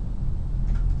point.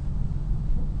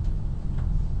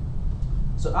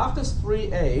 So after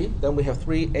 3a, then we have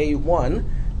 3a1,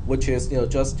 which is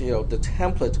just the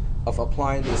template of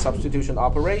applying the substitution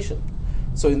operation.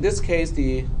 So in this case,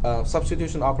 the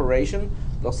substitution operation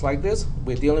looks like this.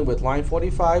 We're dealing with line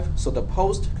 45. So the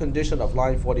post condition of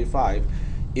line 45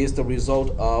 is the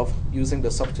result of using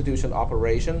the substitution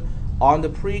operation on the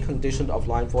precondition of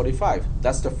line 45.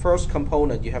 That's the first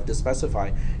component you have to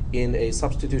specify in a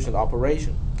substitution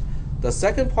operation. The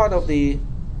second part of the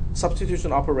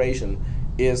substitution operation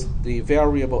is the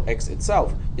variable x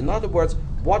itself. In other words,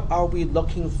 what are we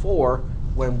looking for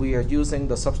when we are using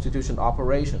the substitution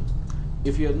operation?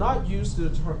 If you're not used to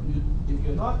the term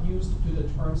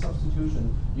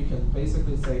substitution, you can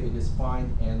basically say it is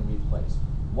find and replace.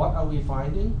 What are we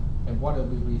finding and what are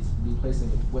we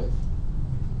replacing it with?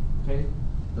 Okay?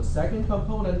 The second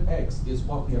component, x, is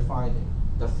what we are finding.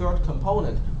 The third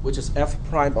component, which is f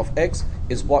prime of x,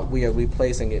 is what we are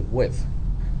replacing it with.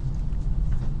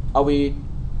 Are we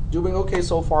doing okay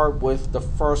so far with the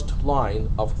first line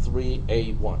of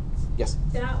 3a1? Yes?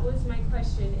 That was my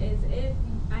question, is if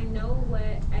I know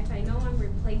I'm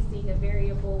replacing a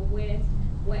variable with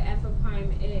what f of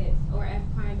prime is, or f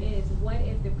prime is, what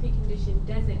if the precondition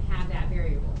doesn't have that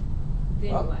variable?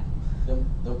 Then Well,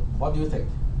 what? What do you think?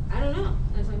 I don't know.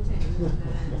 That's what I'm saying.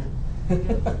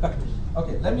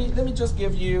 Okay, let me just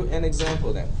give you an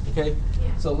example then. Okay,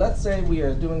 Yeah. so let's say we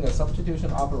are doing a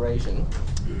substitution operation,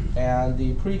 and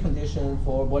the precondition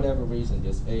for whatever reason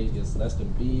is a is less than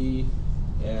b,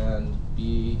 and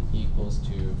b equals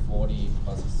to 40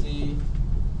 plus c,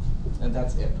 and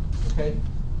that's it. Okay,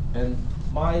 and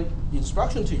my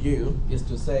instruction to you is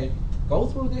to say, go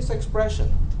through this expression,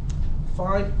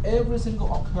 find every single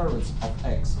occurrence of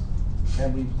x,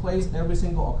 and replace every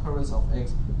single occurrence of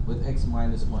x with x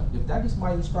minus 1. If that is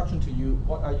my instruction to you,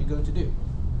 what are you going to do?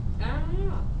 I don't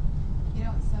know. You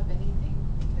don't sub anything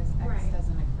because X Right.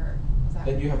 doesn't occur. Is that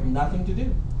Then what you you're have saying? nothing to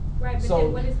do. Right, but So-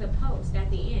 then what is the post at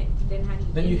the end? Then how do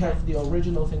you Then you end have that? the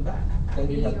original thing back.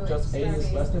 Then you You have just a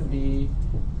is less than b,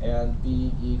 and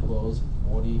b equals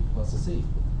 40 plus c.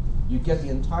 You get the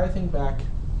entire thing back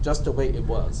just the way it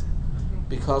was,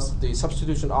 because the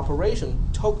substitution operation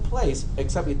took place,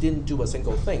 except it didn't do a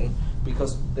single thing,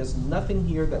 because there's nothing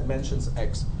here that mentions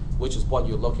x, which is what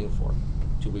you're looking for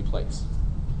to replace.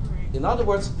 Right. In other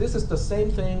words, this is the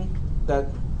same thing that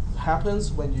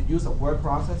happens when you use a word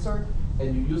processor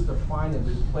and you use the find and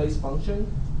replace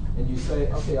function, and you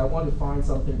say, okay, I want to find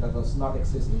something that does not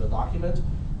exist in the document.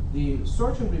 The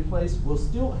search and replace will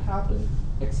still happen,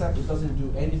 except it doesn't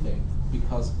do anything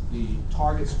because the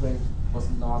target string was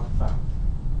not found.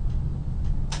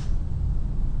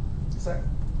 Is that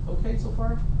okay so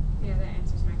far? Yeah, that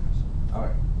answers my question. All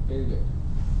right, very good.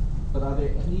 But are there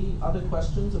any other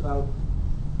questions about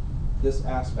this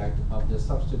aspect of the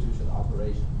substitution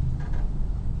operation?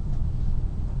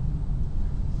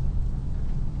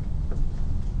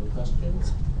 No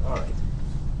questions? All right.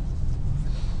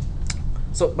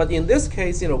 So, but in this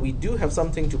case, we do have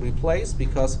something to replace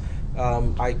because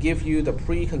I give you the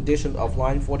precondition of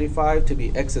line 45 to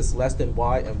be x is less than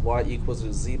y and y equals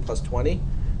to z plus 20,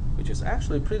 which is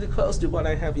actually pretty close to what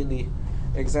I have in the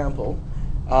example.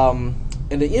 And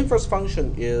the inverse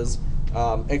function is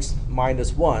x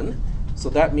minus 1. So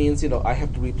that means I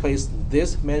have to replace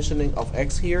this mentioning of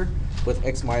x here with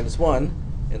x minus 1.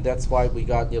 And that's why we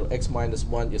got x minus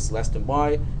 1 is less than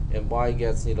y, and y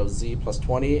gets z plus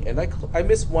 20. And I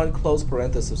missed one close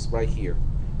parenthesis right here.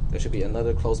 There should be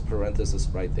another close parenthesis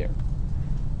right there.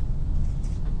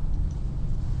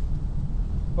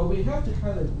 But we have to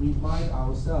kind of remind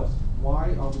ourselves,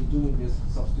 why are we doing this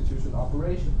substitution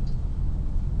operation?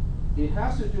 It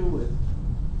has to do with,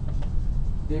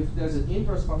 if there's an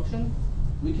inverse function,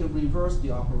 we can reverse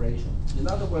the operation. In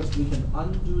other words, we can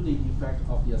undo the effect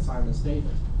of the assignment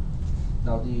statement.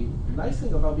 Now, the nice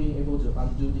thing about being able to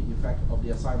undo the effect of the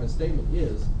assignment statement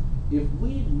is, if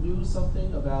we knew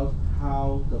something about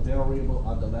how the variable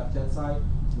on the left-hand side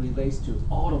relates to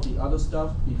all of the other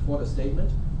stuff before the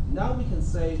statement, now we can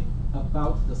say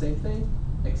about the same thing,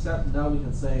 except now we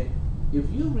can say, if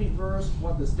you reverse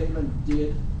what the statement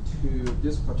did to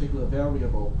this particular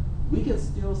variable, we can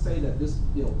still say that this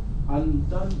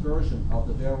undone version of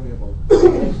the variable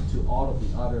relates to all of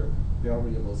the other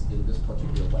variables in this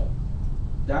particular way.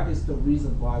 That is the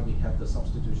reason why we have the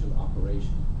substitution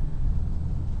operation.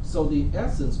 So the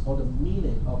essence or the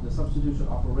meaning of the substitution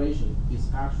operation is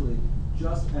actually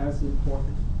just as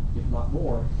important, if not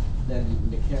more, than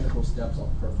the mechanical steps of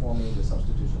performing the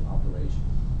substitution operation.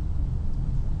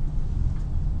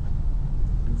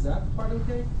 Is that part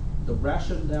okay? The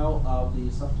rationale of the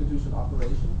substitution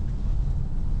operation?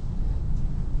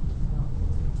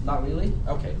 Not really?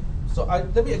 Okay. So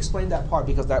let me explain that part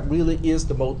because that really is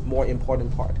the more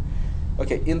important part.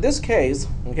 Okay, in this case,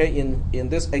 okay, in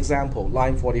this example,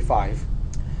 line 45,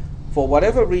 for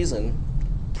whatever reason,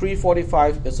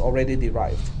 pre-45 is already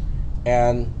derived,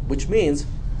 and which means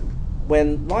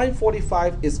when line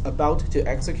 45 is about to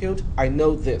execute, I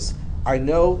know this. I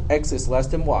know x is less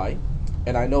than y,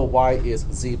 and I know y is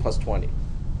z plus 20.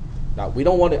 Now, we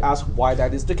don't want to ask why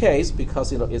that is the case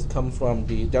because it comes from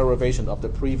the derivation of the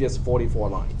previous 44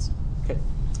 lines. Okay.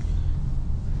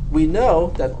 We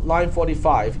know that line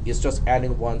 45 is just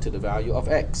adding 1 to the value of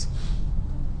x.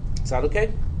 Is that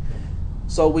okay?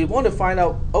 So we want to find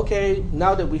out, okay,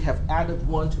 now that we have added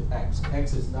 1 to x,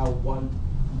 x is now 1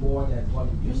 more than what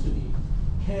it used to be,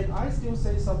 can I still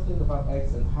say something about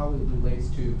x and how it relates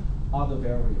to other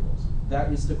variables?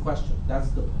 That is the question. That's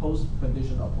the post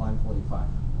condition of line 45.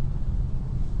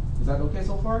 Is that okay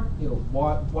so far?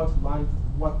 What post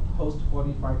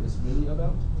 45 is really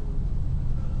about?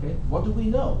 Okay, what do we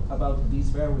know about these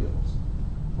variables?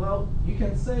 Well, you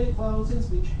can say, well, since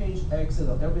we changed x,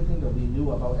 everything that we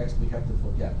knew about x we have to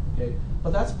forget. Okay,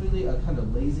 but that's really a kind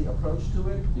of lazy approach to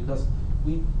it because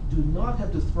we do not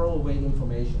have to throw away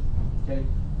information. Okay,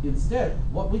 instead,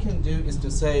 what we can do is to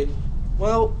say,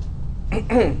 well,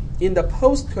 in the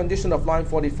post condition of line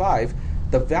 45,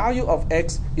 the value of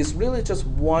x is really just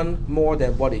 1 more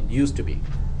than what it used to be.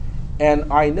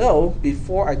 And I know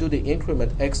before I do the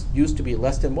increment, x used to be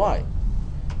less than y.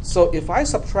 So if I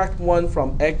subtract 1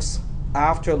 from x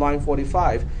after line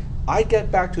 45, I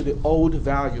get back to the old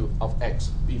value of x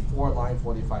before line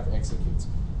 45 executes.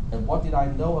 And what did I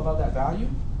know about that value?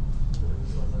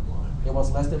 It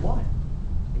was less than y.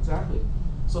 Exactly.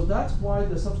 So that's why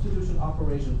the substitution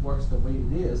operation works the way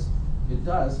it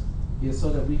does, is so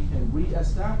that we can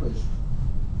reestablish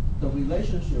the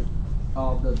relationship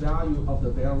of the value of the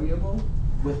variable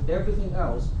with everything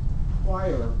else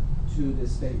prior to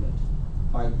this statement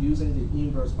by using the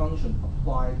inverse function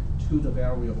applied to the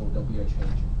variable that we are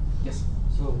changing. Yes?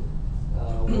 So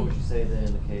what would you say then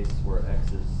in the case where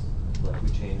x is, like we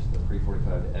changed the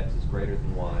pre-45 to x is greater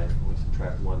than y, we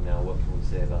subtract 1 now, what can we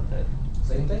say about that?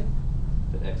 Same thing.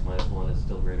 That x minus 1 is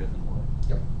still greater than y?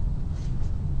 Yep.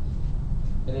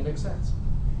 And it makes sense.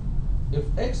 If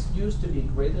x used to be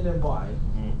greater than y,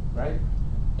 right,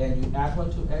 and you add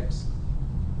 1 to x,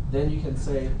 then you can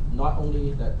say not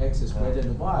only that x is greater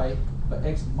than y, but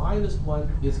x minus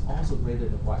 1 is also greater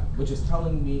than y, which is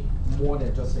telling me more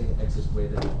than just saying x is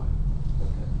greater than y.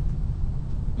 Okay.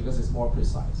 Because it's more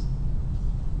precise.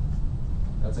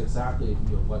 That's exactly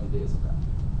what it is about.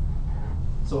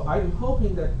 So I'm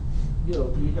hoping that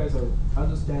you guys are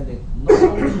understanding not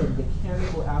only the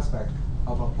mechanical aspect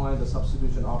of applying the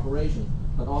substitution operation,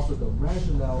 but also the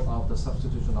rationale of the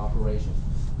substitution operation.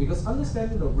 Because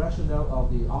understanding the rationale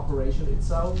of the operation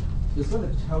itself is going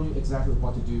to tell you exactly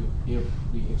what to do if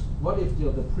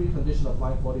the precondition of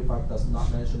line 45 does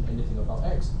not mention anything about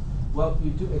x. Well,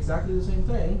 you do exactly the same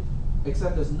thing,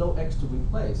 except there's no x to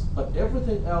replace, but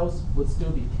everything else would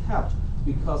still be kept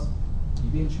because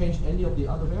you didn't change any of the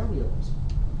other variables.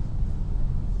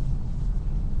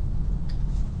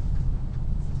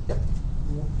 Yep.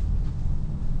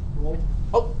 Roll.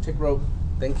 Oh, take roll.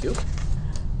 Thank you.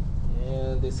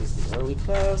 And this is the early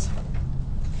class.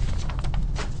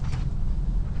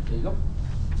 There you go.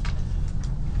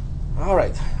 All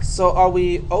right. So are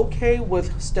we okay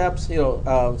with steps? Step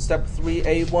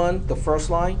 3A1, the first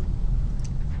line.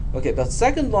 Okay. The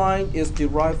second line is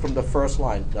derived from the first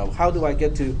line. Now, how do I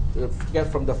get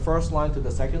from the first line to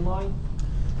the second line?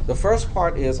 The first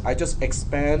part is I just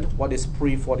expand what is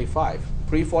pre-45.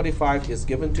 Pre-45 is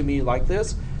given to me like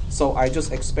this, so I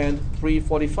just expand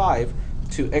pre-45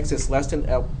 to x is less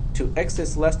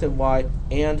than y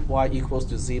and y equals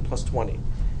to z plus 20.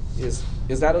 Is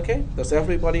that okay? Does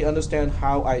everybody understand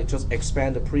how I just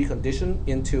expand the precondition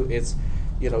into its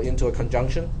into a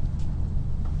conjunction?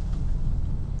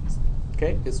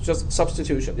 Okay, it's just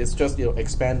substitution. It's just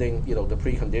expanding the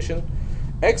precondition.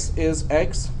 X is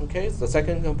x. Okay, the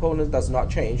second component does not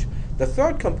change. The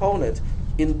third component,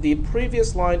 in the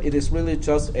previous line, it is really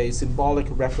just a symbolic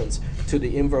reference to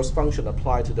the inverse function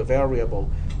applied to the variable.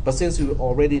 But since we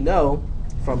already know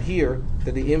from here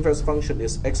that the inverse function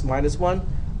is x minus 1,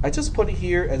 I just put it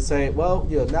here and say, well,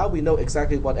 now we know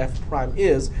exactly what f prime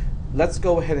is. Let's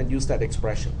go ahead and use that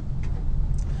expression.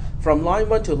 From line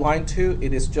 1 to line 2,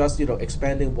 it is just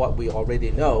expanding what we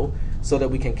already know so that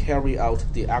we can carry out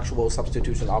the actual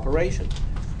substitution operation.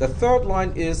 The third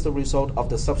line is the result of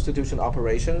the substitution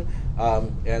operation.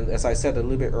 And as I said a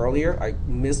little bit earlier, I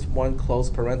missed one close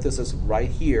parenthesis right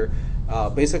here.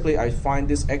 Basically, I find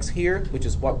this x here, which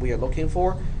is what we are looking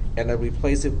for, and I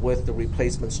replace it with the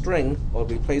replacement string or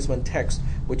replacement text,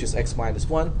 which is x minus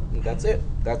 1, and that's it.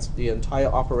 That's the entire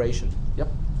operation. Yep.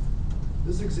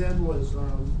 This example is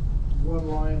one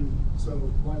line,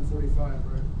 so line 45,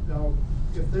 right? Now,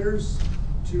 if there's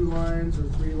 2 lines or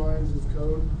 3 lines of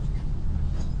code,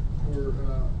 or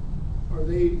are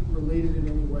they related in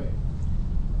any way?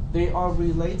 They are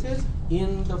related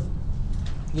in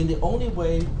the only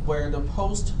way where the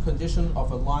post condition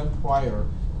of a line prior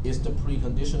is the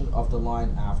precondition of the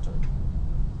line after.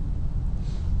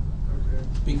 Okay.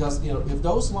 Because if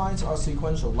those lines are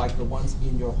sequential, like the ones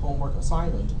in your homework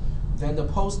assignment, then the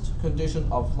post condition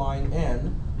of line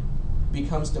n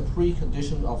becomes the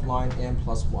precondition of line n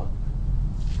plus 1.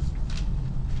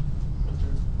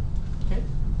 Okay?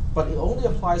 But it only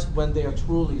applies when they are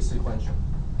truly sequential.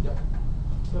 Yep.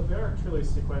 So if they are truly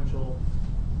sequential,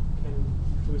 can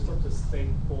we still just state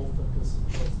both of this,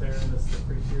 what's there in this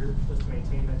pre-tier, just to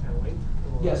maintain that kind of length?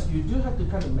 Or? Yes, you do have to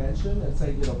kind of mention and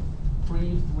say,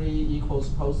 pre-3 equals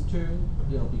post-2,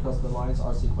 because the lines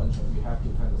are sequential. You have to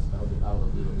kind of spell it out a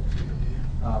little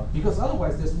bit. Because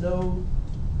otherwise there's no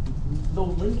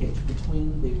linkage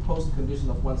between the post condition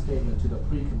of one statement to the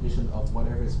precondition of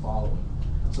whatever is following.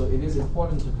 So it is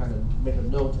important to kind of make a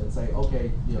note and say,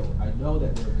 okay, I know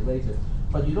that they're related,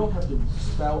 but you don't have to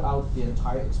spell out the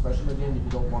entire expression again if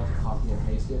you don't want to copy and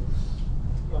paste it.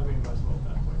 Well, I mean, might as well at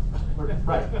that point.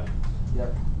 Right.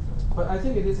 Yep. But I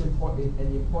think it is important, an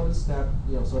important step,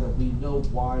 so that we know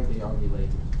why they are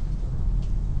related.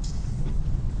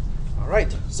 All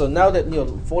right. So now that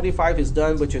 45 is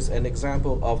done, which is an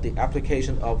example of the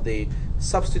application of the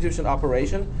substitution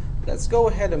operation, let's go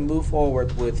ahead and move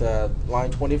forward with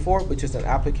line 24, which is an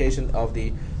application of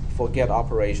the forget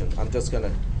operation. I'm just gonna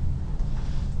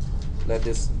let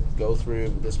this go through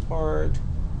this part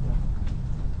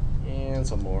and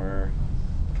some more.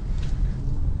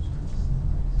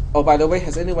 Oh, by the way,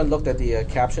 has anyone looked at the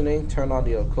captioning? Turn on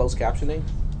the closed captioning.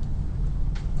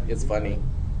 It's funny.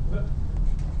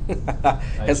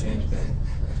 I changed that.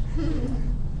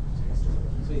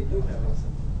 So you do have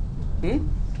Hmm?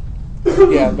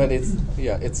 Yeah, but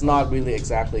it's not really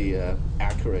exactly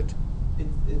accurate.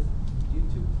 It's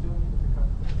YouTube doing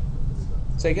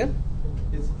it? Say again?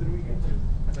 It's through YouTube.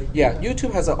 Like, Yeah,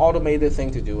 YouTube has an automated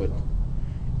thing to do it.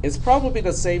 It's probably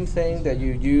the same thing that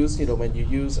you use, when you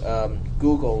use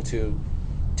Google to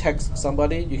text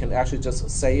somebody. You can actually just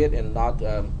say it and not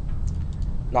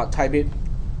type it.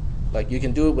 Like you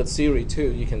can do it with Siri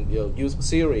too. You can use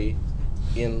Siri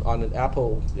on an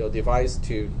Apple device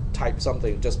to type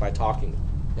something just by talking.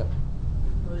 Yep. I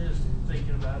was just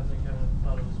thinking about it, and I kind of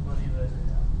thought it was funny that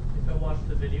if I watched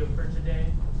the video for today,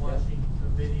 I'm watching a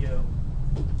video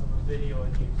of a video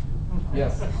on YouTube.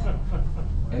 Yes.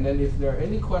 And then if there are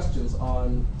any questions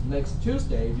on next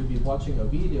Tuesday, you'll be watching a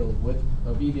video with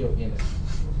a video in it.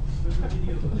 With a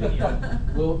video.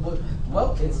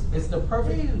 Well, it's a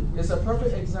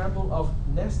perfect example of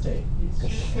nesting.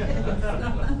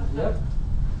 Yep.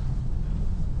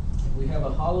 We have a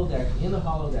holodeck in a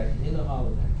holodeck in a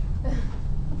holodeck.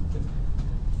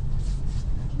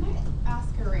 Can I ask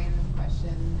a random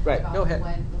question Right, about go ahead.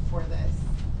 one before this?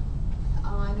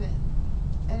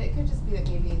 And it could just be that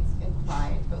maybe it's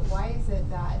implied, but why is it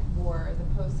that for the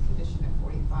post condition of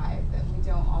 45 that we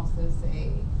don't also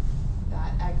say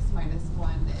that x minus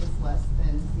 1 is less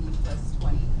than z plus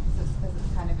 20? Because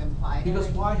it's kind of implied. Because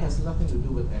y has nothing to do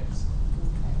with x.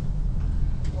 Okay.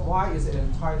 Well, Y is an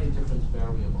entirely different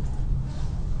variable.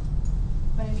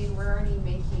 But I mean, we're already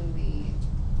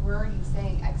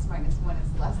saying x minus 1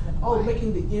 is less than y. Oh,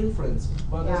 making the inference.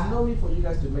 Well, there's Yeah. no need for you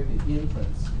guys to make the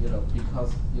inference,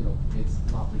 because, it's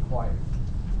not required.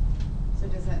 So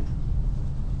does it?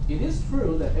 It is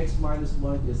true that x minus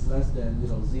 1 is less than,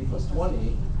 z plus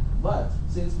 20, but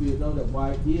since we know that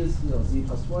y is, z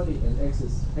plus 20 and x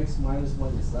minus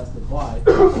 1 is less than y,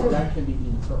 that can be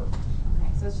inferred.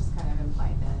 Okay, so it's just kind of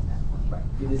implied then at that point. Right,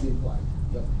 it is implied.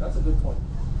 Yep, that's a good point.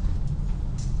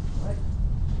 All right.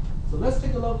 So let's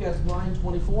take a look at line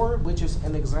 24, which is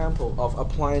an example of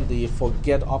applying the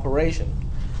forget operation.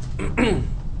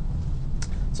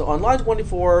 So on line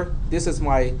 24, this is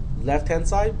my left-hand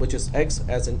side, which is x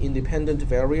as an independent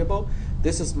variable.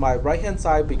 This is my right-hand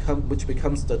side, which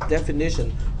becomes the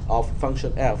definition of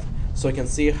function f. So you can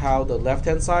see how the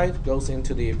left-hand side goes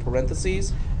into the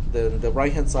parentheses, then the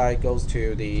right-hand side goes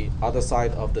to the other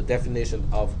side of the definition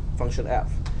of function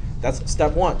f. That's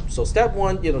step one. So step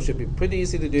one, should be pretty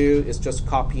easy to do. It's just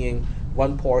copying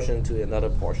one portion to another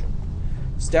portion.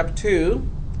 Step two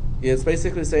is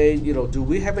basically saying, do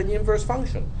we have an inverse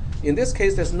function? In this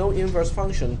case, there's no inverse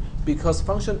function because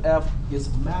function f is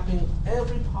mapping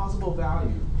every possible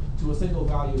value to a single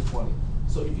value of 20.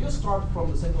 So if you start from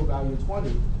the single value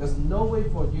 20, there's no way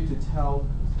for you to tell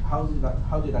how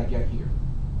did I get here.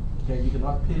 Okay, you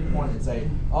cannot pinpoint and say,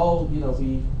 oh,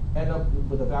 we end up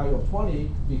with a value of 20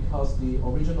 because the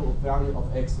original value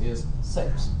of x is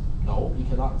 6. No, you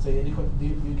cannot say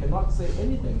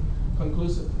anything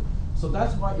conclusively. So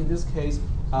that's why in this case,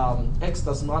 x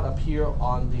does not appear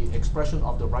on the expression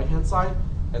of the right-hand side,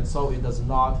 and so it does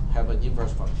not have an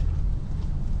inverse function.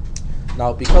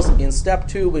 Now, because in step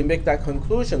 2 we make that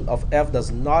conclusion of f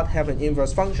does not have an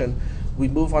inverse function, we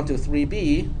move on to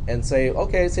 3b and say,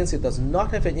 okay, since it does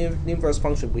not have an inverse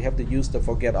function, we have to use the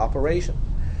forget operation.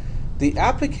 The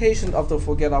application of the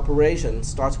forget operation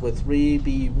starts with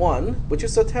 3b1, which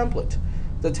is a template.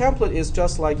 The template is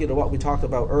just like what we talked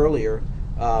about earlier.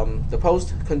 The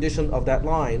post condition of that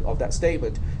line, of that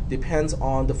statement, depends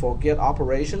on the forget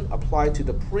operation applied to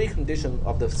the precondition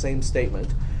of the same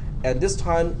statement. And this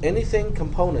time, anything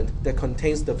component that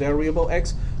contains the variable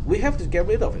x, we have to get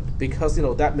rid of it because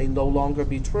that may no longer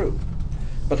be true.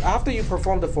 But after you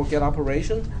perform the forget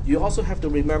operation, you also have to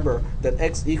remember that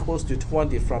x equals to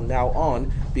 20 from now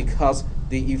on, because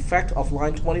the effect of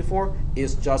line 24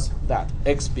 is just that,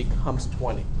 x becomes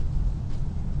 20.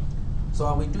 So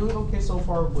are we doing okay so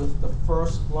far with the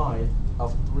first line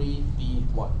of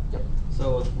 3b1? Yep.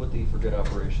 So with the forget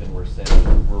operation, we're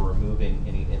saying we're removing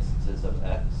any instances of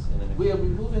x in an We are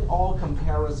removing all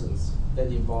comparisons that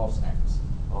involves x.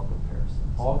 all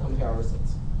comparisons. All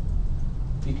comparisons.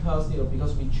 Because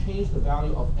because we changed the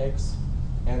value of x,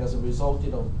 and as a result,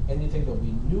 anything that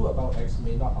we knew about x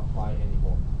may not apply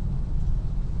anymore.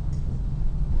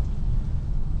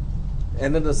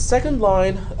 And then the second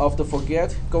line of the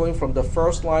forget, going from the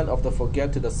first line of the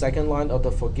forget to the second line of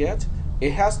the forget,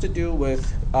 it has to do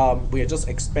with, we are just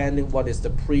expanding what is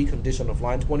the precondition of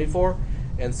line 24.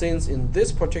 And since in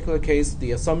this particular case,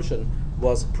 the assumption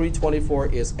was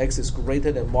pre-24 is x is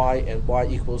greater than y and y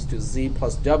equals to z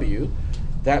plus w,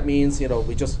 that means,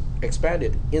 we just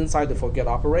expanded inside the forget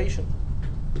operation.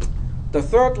 The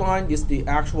third line is the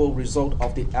actual result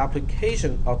of the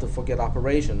application of the forget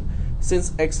operation.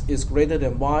 Since x is greater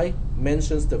than y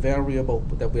mentions the variable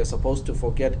that we are supposed to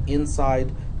forget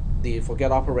inside the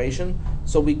forget operation,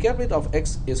 so we get rid of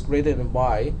x is greater than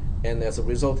y, and as a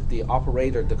result, the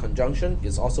operator, the conjunction,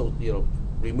 is also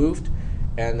removed,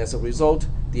 and as a result,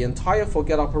 the entire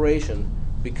forget operation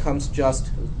becomes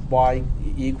just y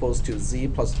equals to z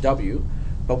plus w,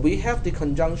 but we have the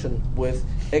conjunction with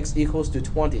x equals to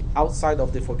 20 outside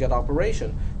of the forget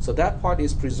operation, so that part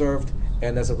is preserved,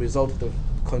 and as a result, the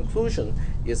conclusion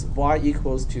is y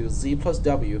equals to z plus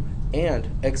w and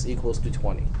x equals to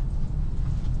 20.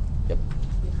 Yep.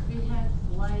 If we have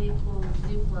y equals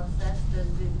z plus x, then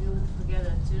we would forget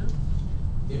it too.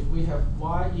 If we have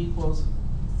y equals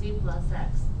Z plus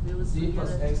x, we would z forget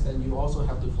plus it. x, then you also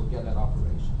have to forget that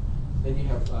operation. Then you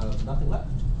have nothing left.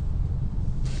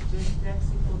 Then x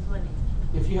equals 20.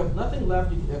 If you have nothing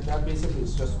left, that basically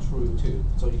is just true too.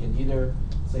 So you can either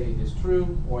say it is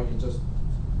true, or you can just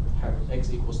have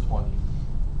x equals 20.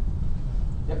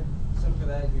 Yep. So for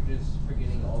that, you're just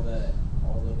forgetting all the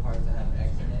parts that have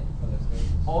x in it for the space?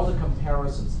 All the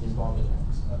comparisons involving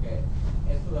x. Okay.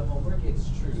 And for the homework, it's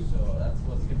true, so that's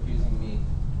what's confusing me.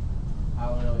 I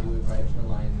don't know what you would write for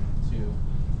line 2.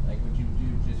 Like, would you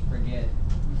just forget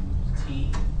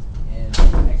t and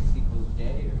x equals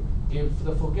j? Or? If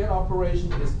the forget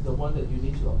operation is the one that you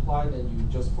need to apply, then you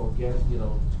just forget,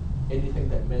 anything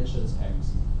that mentions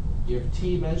x. If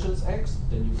t mentions x,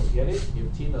 then you forget it.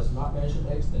 If t does not mention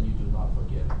x, then you do not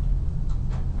forget it.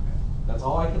 That's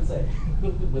all I can say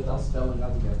without spelling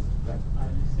out the answer. Yeah.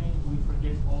 You're saying we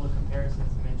forget all the comparisons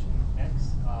mentioning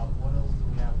x. What else do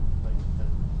we have?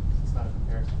 It's not a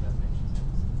comparison that mentions x.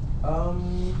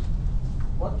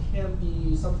 What can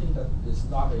be something that is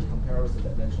not a comparison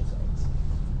that mentions x?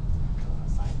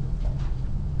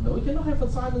 Assignment. No, we cannot have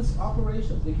assignment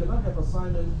operations. We cannot have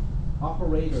assignment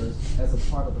operators as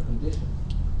a part of a condition.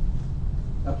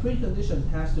 A precondition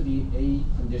has to be a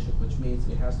condition, which means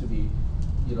it has to be,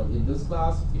 in this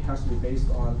class, it has to be based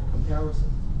on comparison.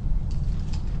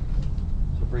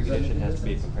 So precondition has to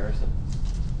be a comparison.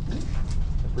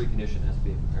 A precondition has to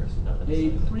be a comparison, not an A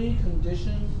assignment.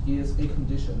 precondition is a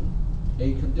condition.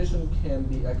 A condition can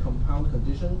be a compound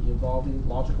condition involving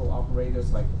logical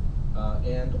operators like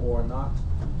and or not.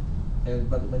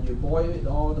 But when you boil it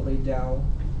all the way down,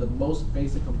 the most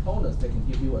basic components that can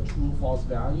give you a true-false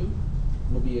value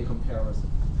will be a comparison.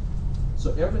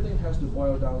 So everything has to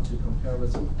boil down to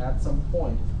comparison at some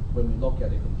point when we look at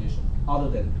a condition, other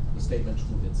than the statement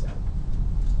true itself.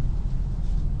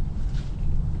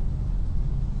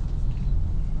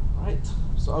 All right,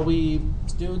 so are we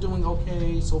still doing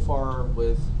okay so far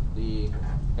with the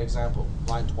example,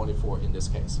 line 24 in this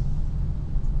case.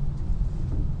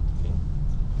 Okay.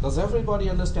 Does everybody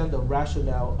understand the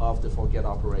rationale of the forget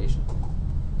operation?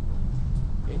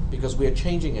 Okay. Because we are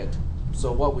changing it,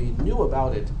 so what we knew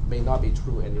about it may not be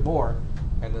true anymore,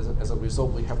 and as a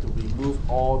result, we have to remove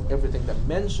everything that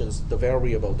mentions the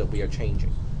variable that we are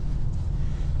changing.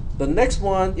 The next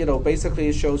one,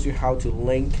 basically shows you how to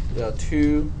link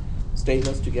two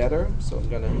statements together. So I'm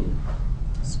gonna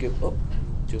skip. Oh,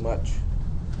 too much.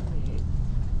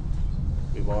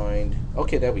 Rewind.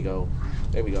 Okay, there we go.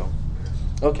 There we go.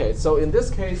 Okay, so in this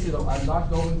case, I'm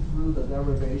not going through the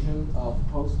derivation of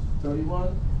post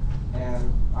 31,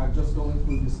 and I'm just going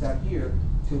through the step here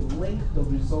to link the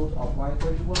result of line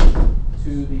 31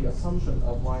 to the assumption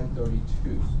of line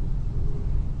 32.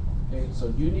 Okay,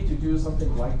 so you need to do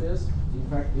something like this. In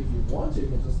fact, if you want to, you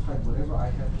can just type whatever I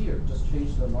have here. Just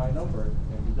change the line number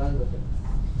and be done with it.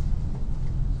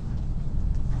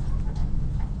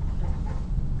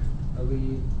 Are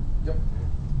we? Yep.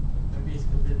 And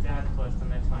basically, with that plus the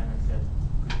next line, I said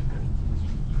 32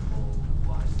 equal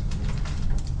 1.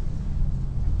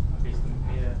 I basically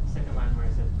made a second line where I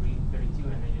said 332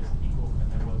 and then just equal,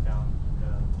 and then wrote down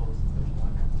the post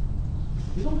 31.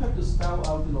 You don't have to spell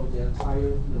out, the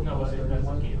entire, No, post but that's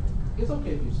 31. okay. It's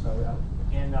okay if you spell it out.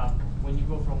 And when you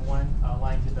go from one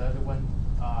line to the other one,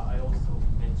 I also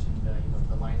mentioned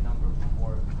the line number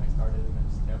before I started the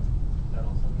next step. Is that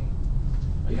also okay?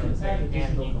 Like I would say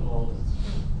and equals.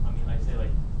 I mean, I'd say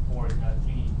like 3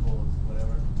 equals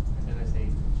whatever, and then I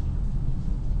say.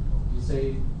 You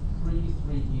say 3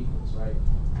 equals, right?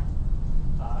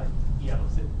 Yeah,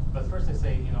 but first I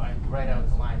say I write out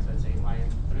the line, so I say line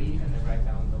 3, and then write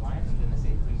down the line, and then I say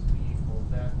 3 equals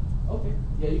that. Okay.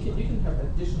 Yeah, you can have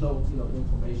additional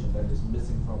information that is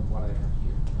missing from what I have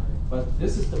here. But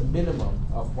this is the minimum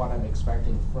of what I'm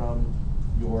expecting from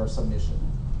your submission.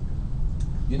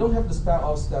 You don't have to spell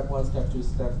out step 1, step 2,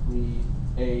 step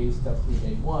 3A, step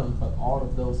 3A1, but all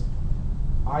of those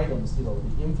items, the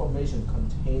information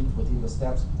contained within the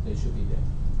steps, they should be there.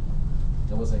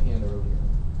 There was a hand earlier.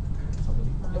 Somebody?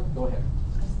 Yep, go ahead.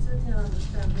 I still can't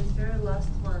understand this very last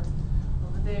one.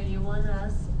 Over there, you want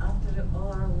us, after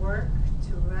all our work,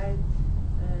 to write...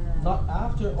 Not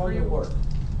after all your work.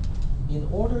 In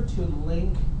order to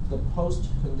link the post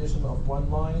condition of one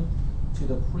line to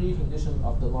the precondition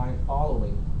of the line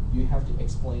following, you have to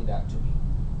explain that to me.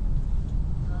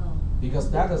 Oh. Because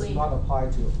that does not apply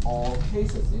to all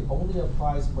cases. It only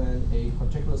applies when a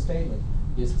particular statement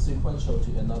is sequential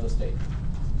to another statement.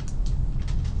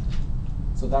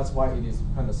 So that's why it is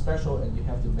kind of special, and you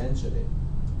have to mention it.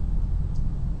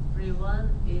 Pre-1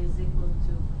 is equal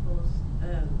to post...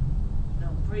 no,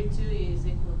 pre-2 is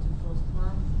equal to post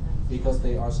 1. Because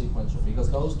they are sequential.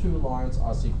 Because those two lines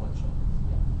are sequential.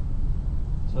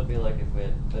 So it'd be like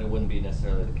but it wouldn't be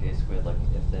necessarily the case if we had like an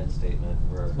if-then statement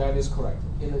where. That is correct.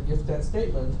 In an if-then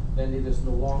statement, then it is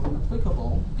no longer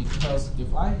applicable, because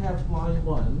if I have line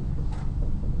 1,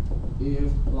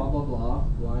 if blah blah blah,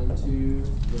 line 2,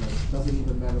 doesn't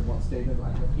even matter what statement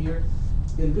I have here.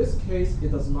 In this case,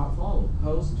 it does not follow.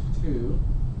 Post 2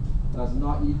 does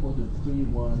not equal to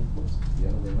pre-1, oops, the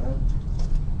other way around.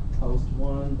 Post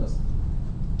 1 does.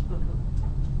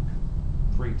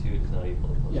 Pre-2 does not equal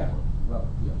to post 1. Yeah. Well,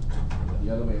 yeah,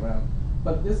 the other way around.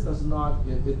 But this does not,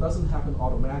 it doesn't happen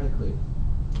automatically,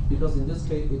 because in this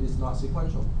case it is not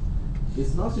sequential.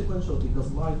 It's not sequential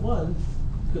because line 1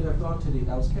 could have gone to the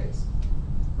else case,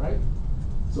 right?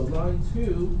 So line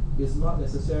 2 is not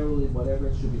necessarily whatever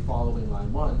should be following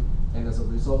line 1, and as a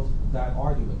result, that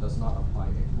argument does not apply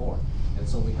anymore. And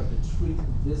so we have to treat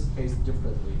this case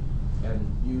differently and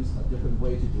use a different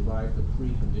way to derive the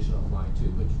precondition of line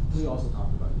 2, which we also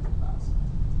talked about in the class.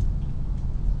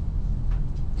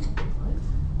 Right.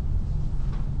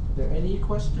 Are there any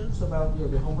questions about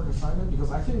the homework assignment?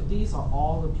 Because I think these are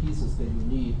all the pieces that you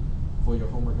need for your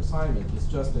homework assignment. It's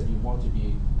just that you want to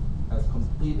be as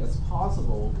complete as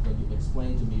possible when you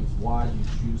explain to me why you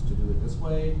choose to do it this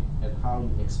way and how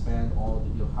you expand all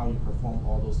the, how you perform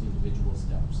all those individual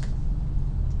steps.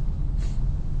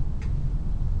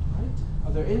 Right.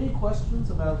 Are there any questions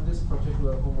about this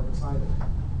particular homework assignment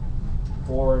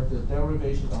or the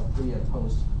derivation of pre and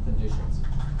post conditions?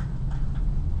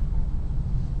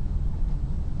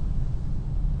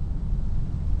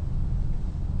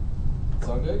 It's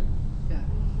all good? Yeah.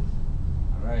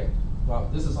 All right. Well,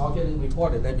 this is all getting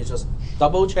recorded. Let me just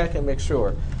double check and make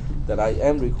sure that I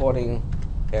am recording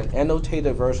an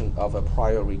annotated version of a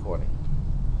prior recording.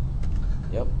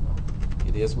 Yep,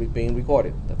 it is being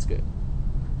recorded. That's good.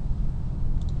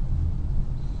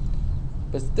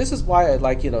 But this is why I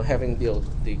like having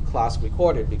the class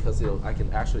recorded, because I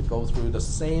can actually go through the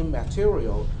same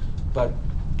material, but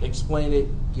explain it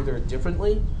either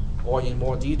differently or in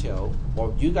more detail,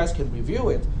 or you guys can review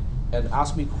it and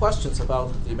ask me questions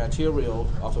about the material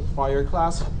of a prior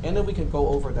class, and then we can go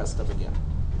over that stuff again.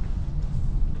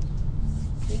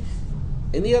 Okay.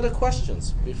 Any other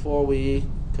questions before we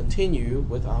continue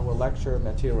with our lecture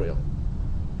material?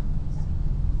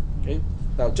 Okay.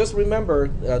 Now just remember,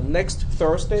 next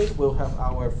Thursday we'll have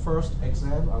our first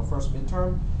exam, our first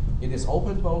midterm. It is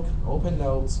open book, open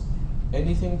notes.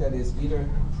 Anything that is either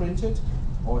printed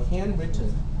or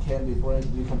handwritten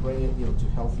you can bring it to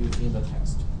help you in the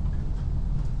test.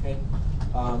 Okay.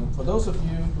 For those of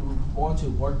you who want to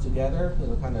work together,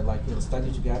 kind of like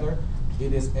study together,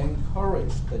 it is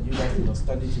encouraged that you guys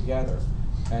study together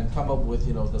and come up with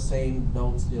the same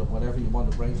notes, whatever you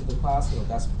want to bring to the class.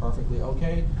 That's perfectly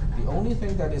okay. The only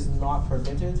thing that is not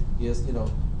permitted is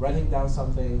writing down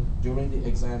something during the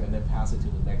exam and then pass it to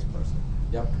the next person.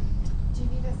 Yep. Do you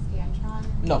need a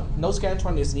Scantron? No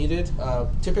Scantron is needed.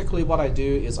 Typically what I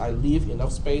do is I leave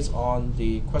enough space on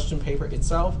the question paper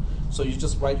itself, so you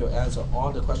just write your answer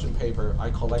on the question paper. I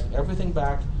collect everything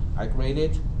back, I grade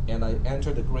it, and I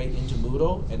enter the grade into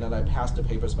Moodle, and then I pass the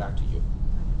papers back to you.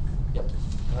 Yep.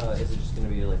 Is it just going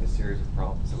to be like a series of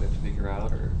problems that we have to figure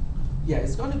out, or? Yeah,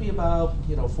 it's going to be about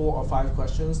 4 or 5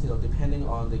 questions, depending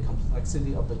on the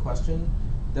complexity of the question.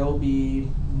 There will be,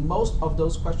 most of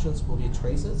those questions will be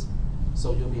traces.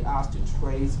 So you'll be asked to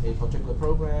trace a particular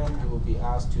program. You will be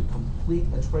asked to complete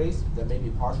a trace that may be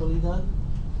partially done,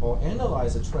 or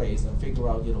analyze a trace and figure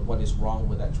out what is wrong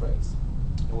with that trace.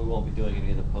 And we won't be doing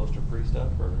any of the post or pre stuff,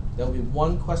 or? There will be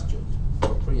one question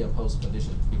for pre and post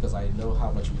condition, because I know how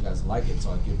much you guys like it,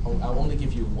 so I'll only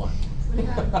give you one.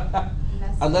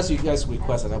 Unless you guys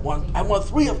request it. I want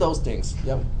 3 of those things.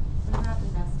 Yep. What about the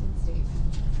nested statement?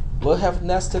 We'll have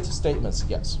nested statements,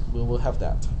 yes. We will have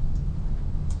that.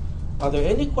 Are there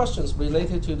any questions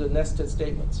related to the nested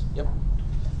statements? Yep.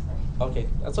 Okay,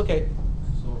 that's okay.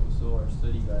 So our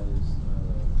study guide is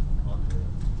on the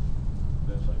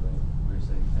website, right? Where you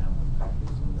say exam one practice,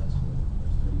 so that's what our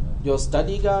study guide. Your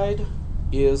study guide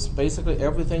is basically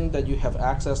everything that you have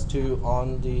access to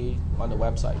on the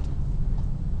website.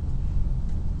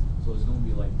 So it's going to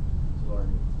be like, so our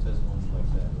test one like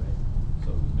that, right?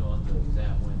 So on the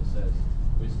exam when it says,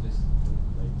 which this,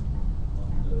 like on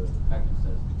the practice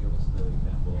test, to give us the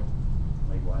example of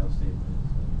like while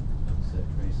statements and set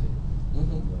trace it.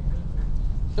 Mm-hmm. Like that,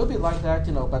 right? It'll be like that,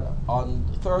 but on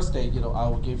Thursday, I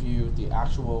will give you the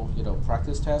actual,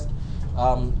 practice test.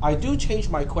 I do change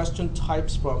my question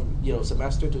types from,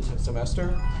 semester to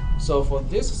semester. So for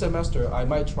this semester, I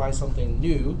might try something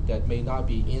new that may not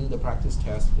be in the practice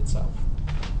test itself.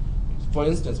 For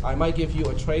instance, I might give you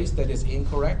a trace that is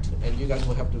incorrect, and you guys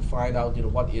will have to find out,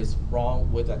 what is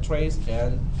wrong with that trace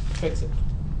and fix it,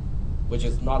 which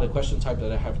is not a question type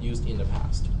that I have used in the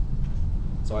past.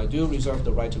 So I do reserve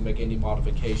the right to make any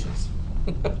modifications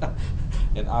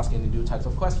and ask any new types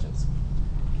of questions.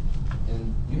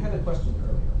 And you had a question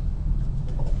earlier.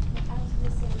 I was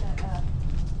going to say that,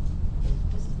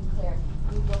 just to be clear,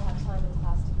 we will have time in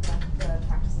class to conduct the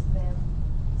practice exam,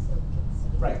 so we can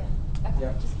study Right. again. Okay.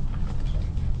 Yep. Just sure.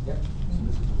 Yep. So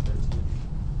this is the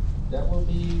 13th. That will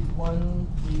be 1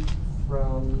 week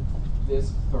from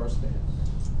this Thursday.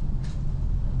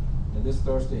 And this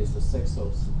Thursday is the 6th,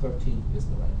 so 13th is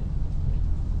the right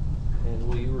day. And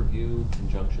will you review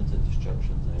conjunctions and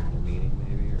disjunctions and their meaning,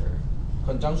 maybe, or?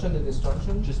 Conjunction and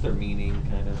disjunction? Just their meaning,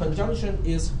 kind of. Conjunction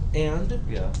is and.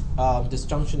 Yeah.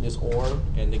 Disjunction is or,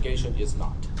 and negation is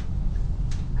not.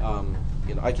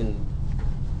 I can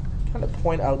kind of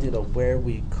point out, where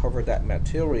we cover that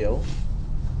material.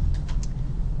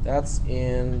 That's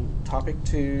in topic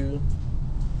 2,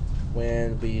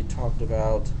 when we talked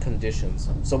about conditions.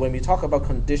 So when we talk about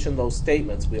conditional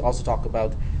statements, we also talk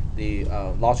about the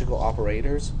logical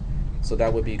operators. So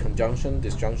that would be conjunction,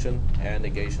 disjunction, and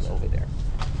negation over there.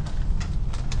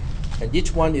 And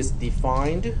each one is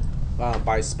defined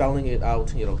by spelling it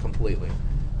out, completely.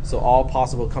 So all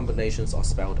possible combinations are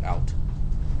spelled out.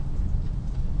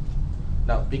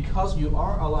 Now, because you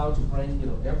are allowed to bring,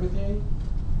 everything,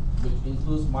 which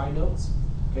includes my notes,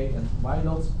 okay, and my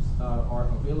notes are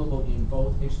available in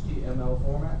both HTML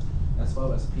format as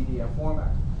well as PDF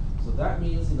format. So that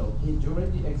means,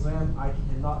 during the exam, I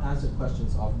cannot answer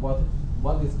questions of what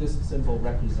is this symbol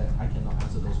represent. I cannot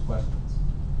answer those questions.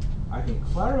 I can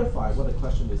clarify what a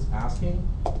question is asking,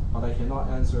 but I cannot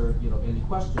answer, any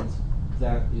questions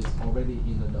that is already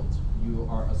in the notes. You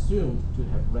are assumed to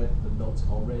have read the notes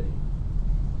already.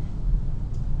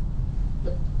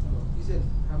 Yep. You said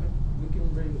how many? We can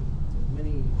bring as many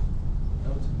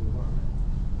notes and move on,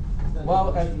 right? It's not Well,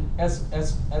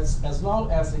 negotiate. as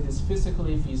long as it is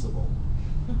physically feasible.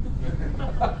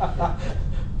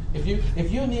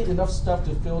 If you need enough stuff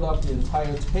to fill up the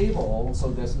entire table,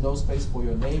 so there's no space for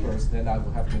your neighbors, then I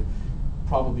will have to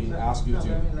probably ask you No, to.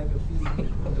 but I mean like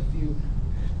a few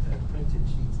printed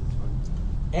sheets is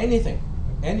fine.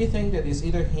 Anything that is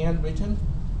either handwritten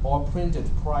or printed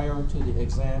prior to the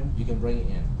exam, you can bring it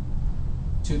in,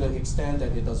 to the extent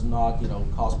that it does not,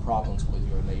 cause problems with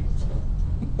your neighbors,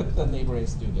 the neighboring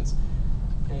students.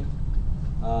 Okay,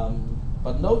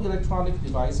 but no electronic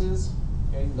devices.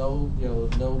 Okay, no,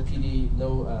 no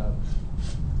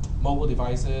mobile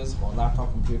devices or laptop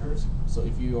computers. So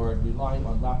if you are relying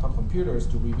on laptop computers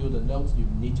to review the notes, you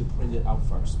need to print it out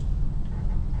first.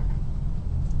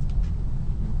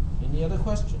 Any other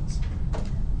questions?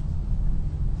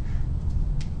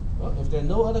 Well, if there are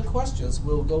no other questions,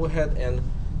 we'll go ahead and.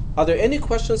 Are there any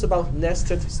questions about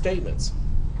nested statements?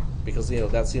 Because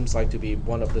that seems like to be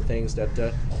one of the things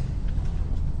that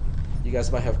you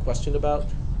guys might have a question about.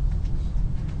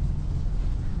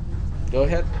 Go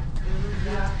ahead.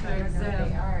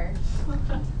 They are.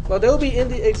 Well, they'll be in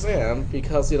the exam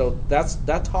because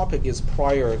that topic is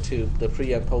prior to the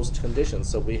pre and post conditions.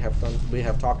 So we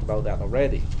have talked about that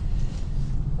already.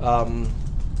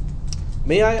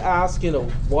 May I ask,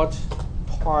 what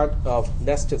part of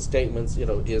nested statements,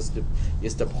 is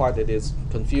the part that is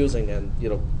confusing and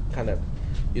kind of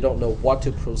you don't know what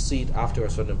to proceed after a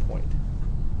certain point?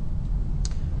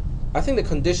 I think the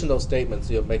conditional statements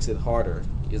makes it harder.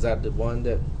 Is that the one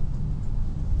that?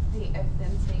 The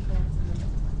if-then statements in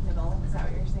the middle, is that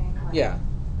what you're saying? Like, Yeah.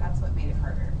 That's what made it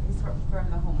harder, is from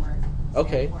the homework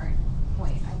Okay. point.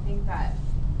 I think that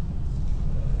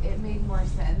it made more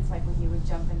sense, like when you would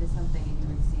jump into something and you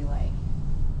would see like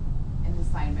an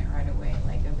assignment right away,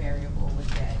 like a variable would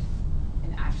get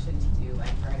an action to do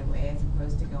like right away, as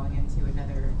opposed to going into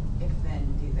another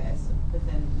if-then do this, but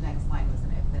then the next line was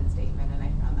an if-then statement, and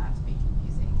I found that to be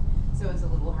confusing. So it was a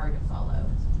little hard to follow.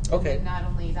 Okay. And not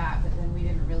only that, but then we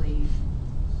didn't really,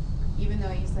 even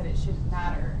though you said it shouldn't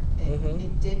matter,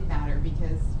 it did matter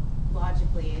because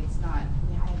logically it's not,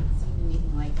 I haven't seen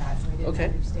anything like that, so I didn't Okay.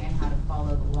 understand how to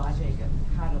follow the logic of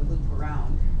how to loop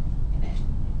around in it.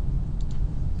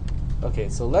 Okay,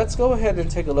 so let's go ahead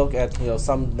and take a look at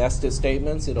some nested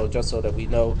statements, just so that we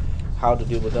know how to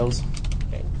deal with those.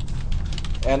 Okay.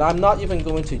 And I'm not even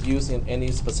going to use in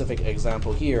any specific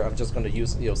example here. I'm just going to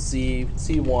use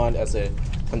C1 as a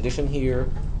condition here.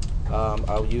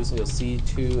 I'll use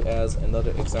C2 as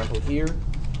another example here.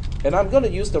 And I'm going to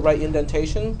use the right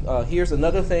indentation. Here's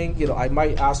another thing. I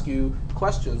might ask you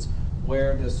questions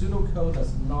where the pseudocode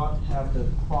does not have the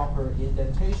proper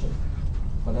indentation.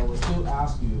 But I will still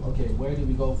ask you, okay, where do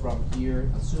we go from here,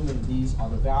 assuming these are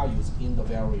the values in the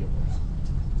variables?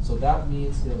 So that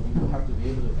means you have to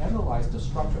be able to analyze the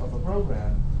structure of a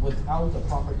program without the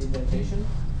proper indentation,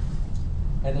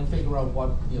 and then figure out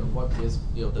what is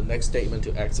the next statement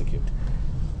to execute.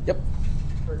 Yep.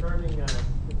 Regarding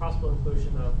the possible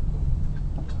inclusion of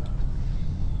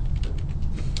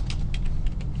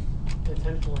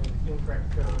intentionally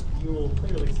incorrect code, you will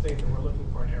clearly state that we're looking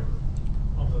for an error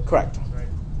on those Correct. conditions, right?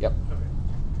 Yep.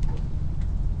 Okay.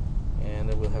 And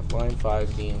then we'll have line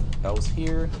 5 being else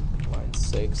here, line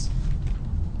 6.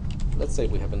 Let's say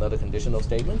we have another conditional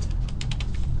statement.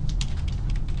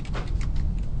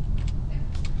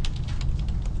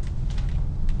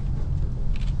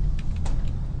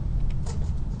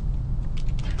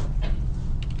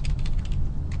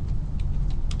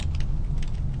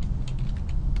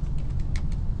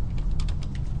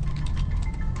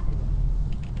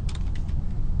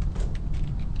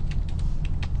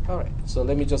 All right, so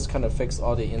let me just kind of fix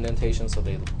all the indentations so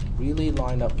they really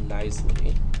line up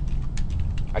nicely.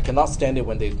 I cannot stand it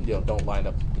when they don't line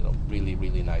up really,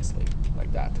 really nicely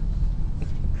like that.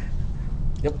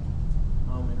 Yep.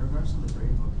 In regards to the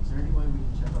grade book, is there any way we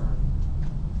can check our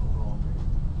overall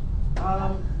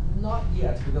grade? Not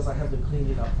yet, because I have to clean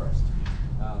it up first.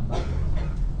 Not yet.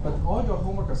 But all your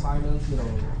homework assignments,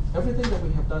 everything that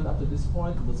we have done up to this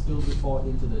point will still fall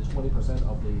into the 20%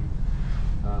 of the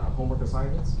homework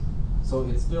assignments. So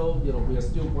it's still, we are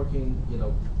still working,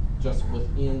 just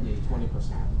within the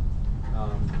 20%.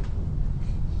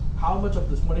 How much of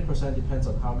the 20% depends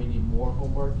on how many more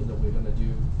homework we're going to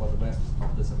do for the rest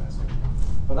of the semester.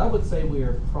 But I would say we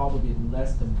are probably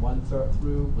less than 1/3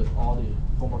 through with all the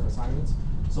homework assignments.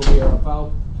 So we are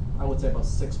about, I would say about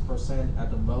 6%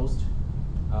 at the most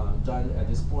done at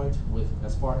this point, with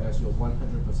as far as your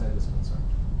 100% is concerned.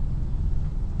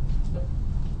 Yep.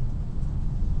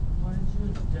 Why did you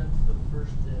indent the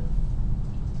first if?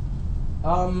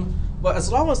 Well,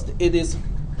 as long as it is,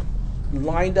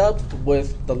 lined up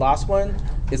with the last one,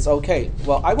 it's okay.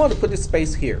 Well, I want to put this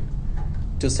space here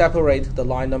to separate the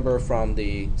line number from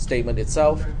the statement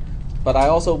itself, but I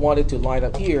also want it to line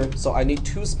up here, so I need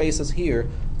 2 spaces here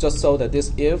just so that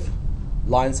this if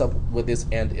lines up with this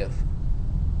and if.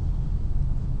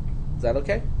 Is that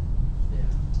okay?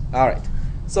 Yeah. All right.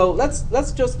 So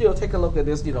let's just take a look at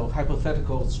this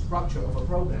hypothetical structure of a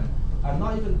program. I'm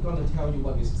not even going to tell you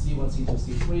what is C1, C2,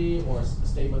 C3, or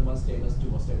statement 1, statement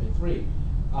 2, or statement 3.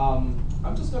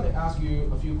 I'm just going to ask you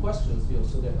a few questions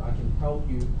so that I can help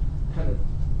you kind of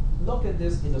look at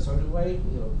this in a certain way.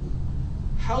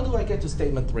 How do I get to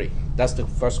statement 3? That's the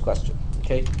first question.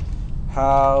 Okay.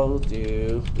 How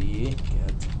do we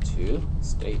get to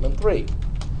statement 3?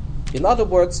 In other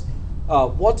words,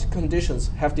 what conditions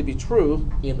have to be true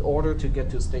in order to get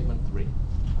to statement 3?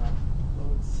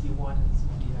 Well, C1 and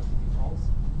C3 have to be false.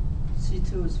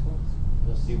 C2 is false.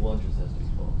 No, C1 just has to be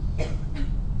false.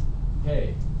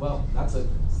 Okay, well,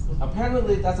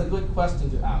 apparently that's a good question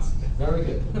to ask. Very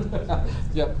good.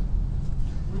 Yep.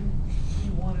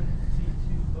 C1 and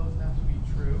C2 both have to be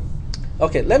true.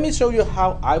 Okay, let me show you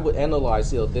how I would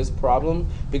analyze this problem,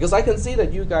 because I can see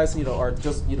that you guys are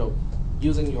just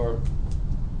using your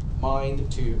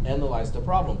mind to analyze the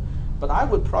problem. But I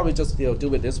would probably just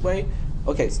do it this way.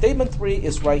 Okay, statement 3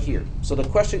 is right here. So the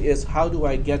question is, how do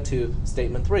I get to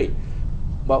statement 3?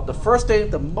 Well, the first thing,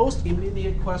 the most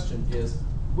immediate question is,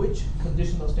 which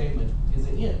conditional statement is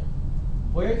it in?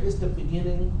 Where is the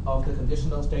beginning of the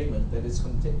conditional statement that is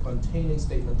containing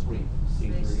statement 3?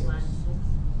 C3. Line 6.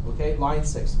 Okay, line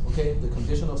 6. Okay, the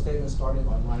conditional statement starting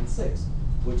on line 6,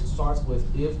 which starts with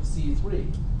if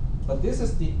C3. But this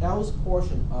is the else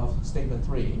portion of statement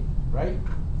 3, right?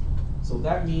 So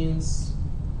that means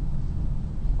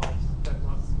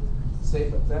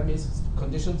that means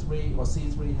condition 3 or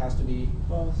C3 has to be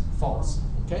false.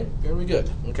 Okay, very good.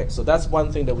 Okay, so that's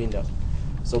one thing that we know.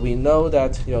 So we know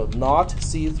that not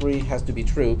C3 has to be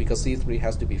true because C3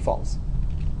 has to be false.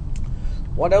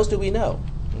 What else do we know?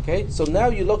 Okay, so now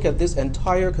you look at this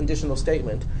entire conditional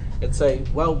statement and say,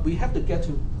 well, we have to get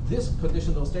to this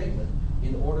conditional statement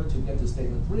in order to get to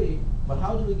statement 3, but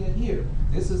how do we get here?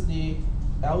 This is the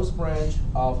else branch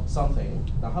of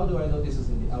something. Now, how do I know this is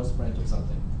in the else branch of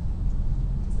something?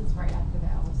 It's right after the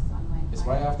else on line 5. It's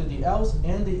right after the else,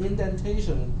 and the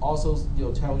indentation also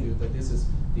tell you that this is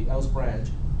the else branch,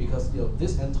 because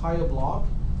this entire block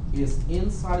is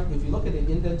inside. If you look at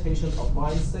the indentation of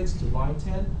line 6 to line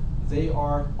 10, they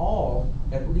are all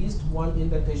at least one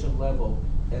indentation level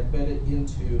embedded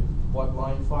into what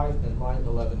line 5 and line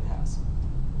 11 has.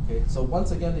 Okay, so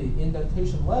once again, the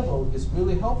indentation level is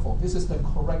really helpful. This is the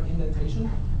correct indentation,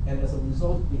 and as a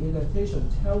result, the indentation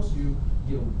tells you,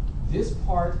 this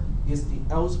part is the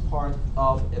else part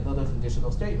of another conditional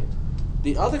statement.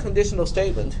 The other conditional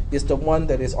statement is the one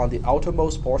that is on the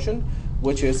outermost portion,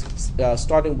 which is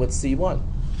starting with C1.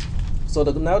 So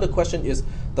now the question is,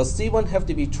 does C1 have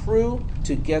to be true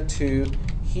to get to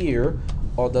here,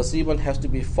 or does C1 have to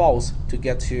be false to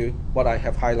get to what I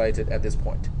have highlighted at this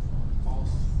point? False.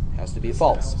 Has to be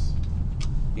false.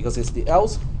 Because it's the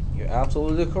else, you're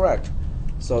absolutely correct.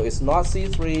 So it's not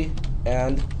C3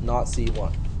 and not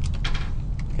C1.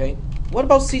 Okay. What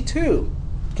about C2?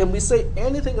 Can we say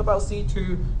anything about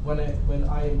C2 when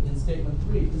I am in statement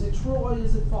 3? Is it true or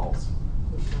is it false?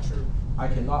 It's true. I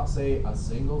cannot say a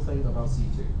single thing about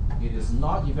C2. It is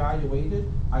not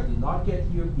evaluated. I did not get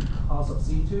here because of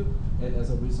C2, and as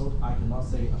a result, I cannot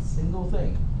say a single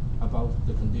thing about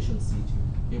the condition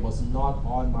C2. It was not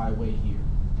on my way here.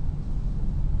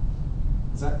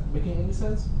 Is that making any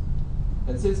sense?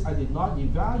 And since I did not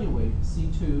evaluate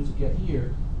C2 to get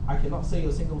here, I cannot say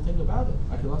a single thing about it.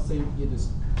 I cannot say it is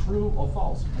true or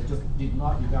false. I just did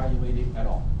not evaluate it at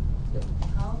all. Yep.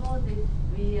 How about if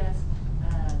we ask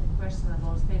the question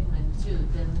about statement 2,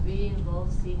 then we involve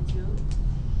C2?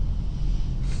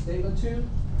 Statement 2?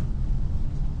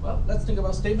 Well, let's think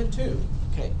about statement 2.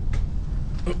 Okay.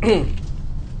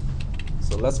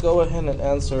 So let's go ahead and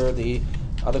answer the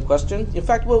other question. In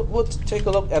fact, we'll take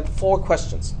a look at 4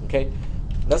 questions. Okay.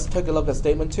 Let's take a look at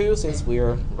statement 2 since we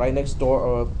are right next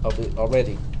door of it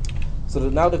already. So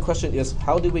now the question is,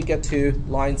 how do we get to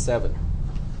line 7?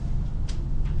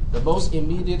 The most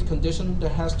immediate condition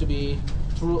that has to be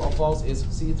true or false is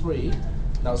C3.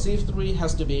 Now C3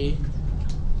 has to be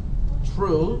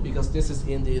true because this is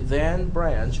in the then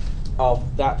branch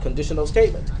of that conditional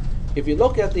statement. If you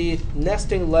look at the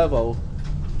nesting level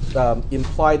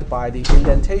implied by the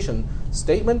indentation,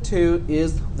 statement 2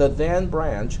 is the then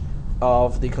branch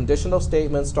of the conditional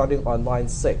statement starting on line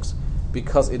 6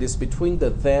 because it is between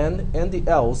the then and the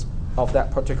else of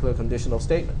that particular conditional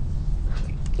statement.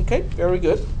 Okay, very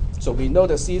good. So we know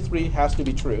that C3 has to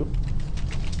be true.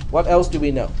 What else do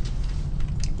we know?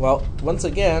 Well, once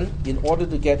again, in order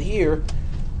to get here,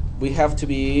 we have to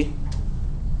be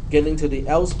getting to the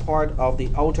else part of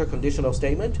the outer conditional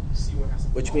statement, C1 has to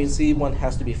be which false. means C1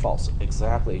 has to be false.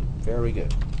 Exactly. Very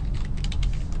good.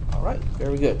 All right,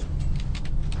 very good.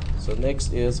 So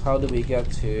next is, how do we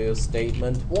get to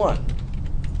statement 1?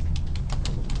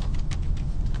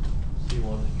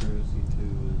 C1 is true, C2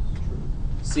 is true.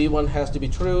 C1 has to be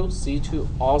true, C2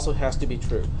 also has to be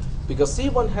true. Because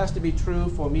C1 has to be true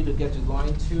for me to get to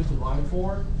line 2 to line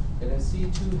 4, and then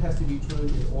C2 has to be true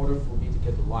in order for me to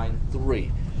get to line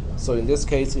 3. So in this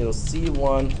case,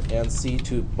 C1 and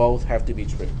C2 both have to be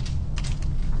true.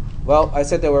 Well, I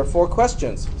said there were 4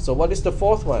 questions. So what is the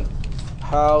 4th one?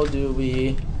 How do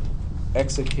we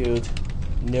execute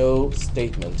no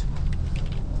statement?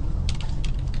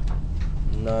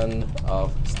 None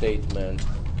of statement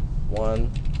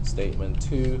 1, statement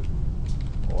 2,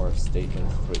 or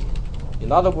statement 3.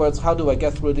 In other words, how do I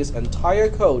get through this entire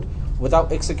code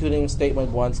without executing statement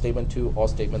 1, statement 2, or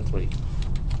statement 3?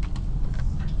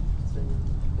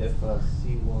 If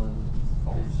C1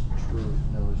 is true,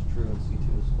 no is true, and C2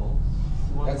 is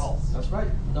false. That's right.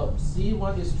 No,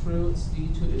 C1 is true,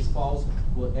 C2 is false,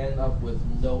 will end up with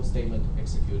no statement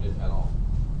executed at all.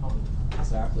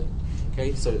 Exactly.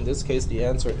 Okay, so in this case, the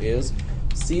answer is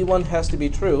C1 has to be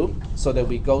true, so that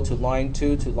we go to line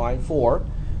 2 to line 4,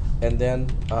 and then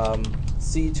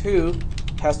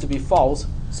C2 has to be false,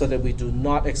 so that we do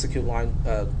not execute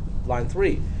line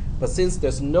 3. But since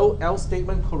there's no else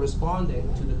statement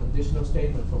corresponding to the conditional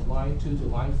statement from line 2 to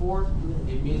line 4,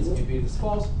 it means if it is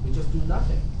false, we just do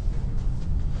nothing.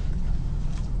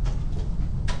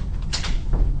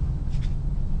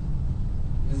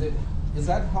 Is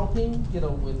that helping,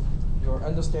 with your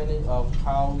understanding of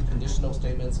how conditional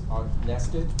statements are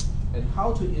nested and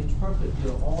how to interpret,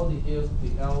 all the if,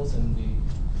 the else, and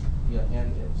the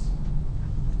and ifs?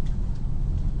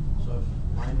 So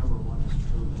if line number 1 is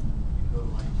true, then you go to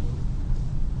line 2.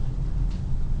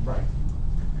 Right.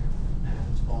 And if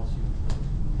it's false, you go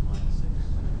to line 6.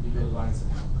 You go to line 6.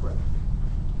 Correct.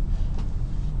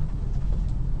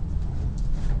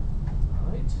 All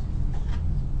right.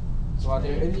 So are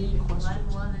there any questions? Line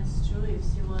 1 is true, if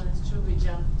C1 is true, we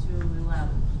jump to 11.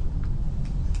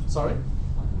 Sorry?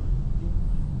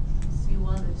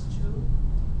 C1 is true,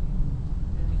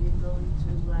 and we go to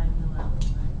line 11, right?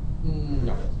 No. You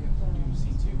have to do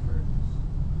C2 first.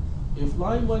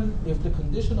 If the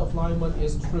condition of line 1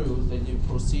 is true, then you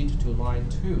proceed to line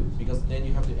 2, because then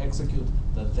you have to execute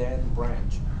the then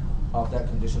branch of that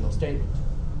conditional statement.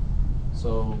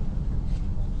 So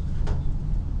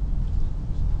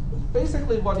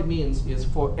basically what it means is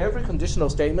for every conditional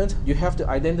statement, you have to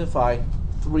identify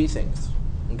 3 things.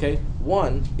 Okay?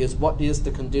 1 is what is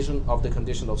the condition of the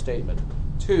conditional statement.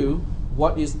 2,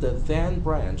 what is the then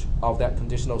branch of that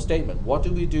conditional statement? What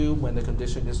do we do when the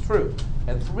condition is true?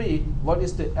 And 3, what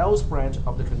is the else branch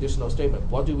of the conditional statement?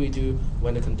 What do we do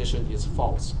when the condition is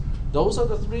false? Those are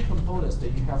the 3 components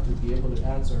that you have to be able to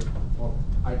answer or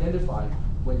identify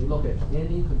when you look at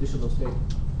any conditional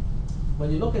statement.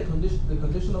 When you look at the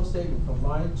conditional statement from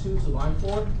line 2 to line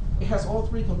 4, it has all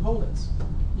 3 components.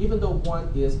 Even though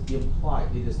 1 is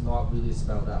implied, it is not really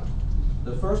spelled out.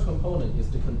 The first component is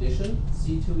the condition.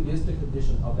 C2 is the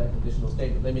condition of that conditional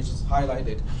statement. Let me just highlight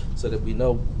it so that we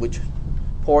know which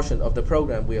portion of the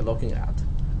program we are looking at.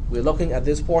 We're looking at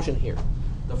this portion here.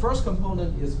 The first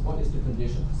component is what is the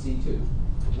condition, C2.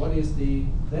 What is the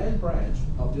then branch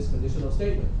of this conditional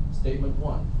statement, statement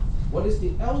 1. What is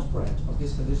the else branch of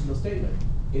this conditional statement?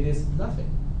 It is nothing,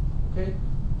 okay?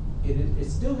 It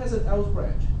still has an else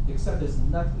branch, except there's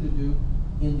nothing to do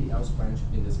in the else branch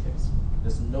in this case.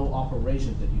 There's no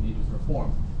operation that you need to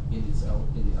perform in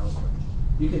the else branch.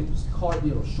 You can just call it,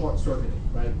 short circuiting,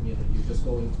 right? You're just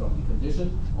going from the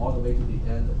condition all the way to the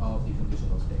end of the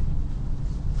conditional statement.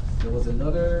 There was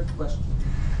another question.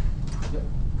 Yep.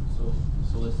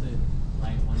 So let's say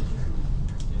line 1 is true,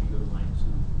 then you go to line 2,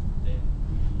 then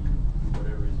we do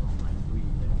whatever is on line 3,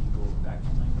 then we go back to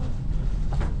line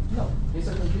 1. No, it's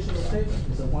a conditional statement.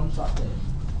 It's a one-shot thing.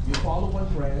 You follow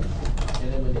one branch,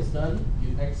 and then when it's done,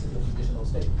 you exit the conditional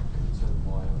statement. So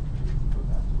why would you go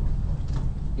back to line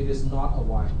 1? It is not a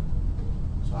while.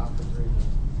 So after 3, then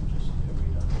just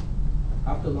every time.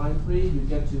 After line 3, you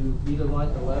get to either line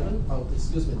 11,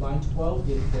 line 12,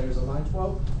 if there is a line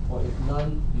 12, or if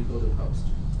none, you go to post.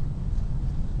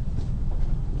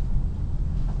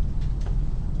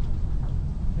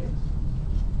 Okay.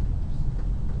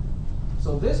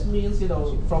 So this means,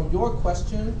 from your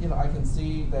question, I can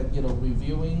see that,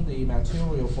 reviewing the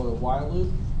material for the while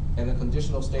loop, and a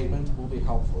conditional statement will be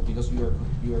helpful because you're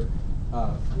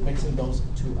mixing those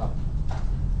two up,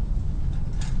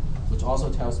 which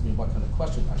also tells me what kind of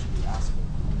question I should be asking.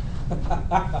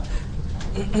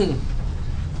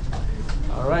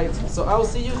 All right, so I'll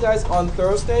see you guys on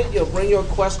Thursday. You'll bring your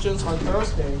questions on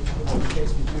Thursday in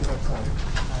case you do have time.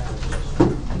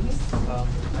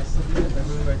 I submitted, I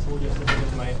remember I told you I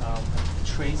submitted my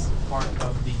trace part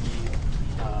of the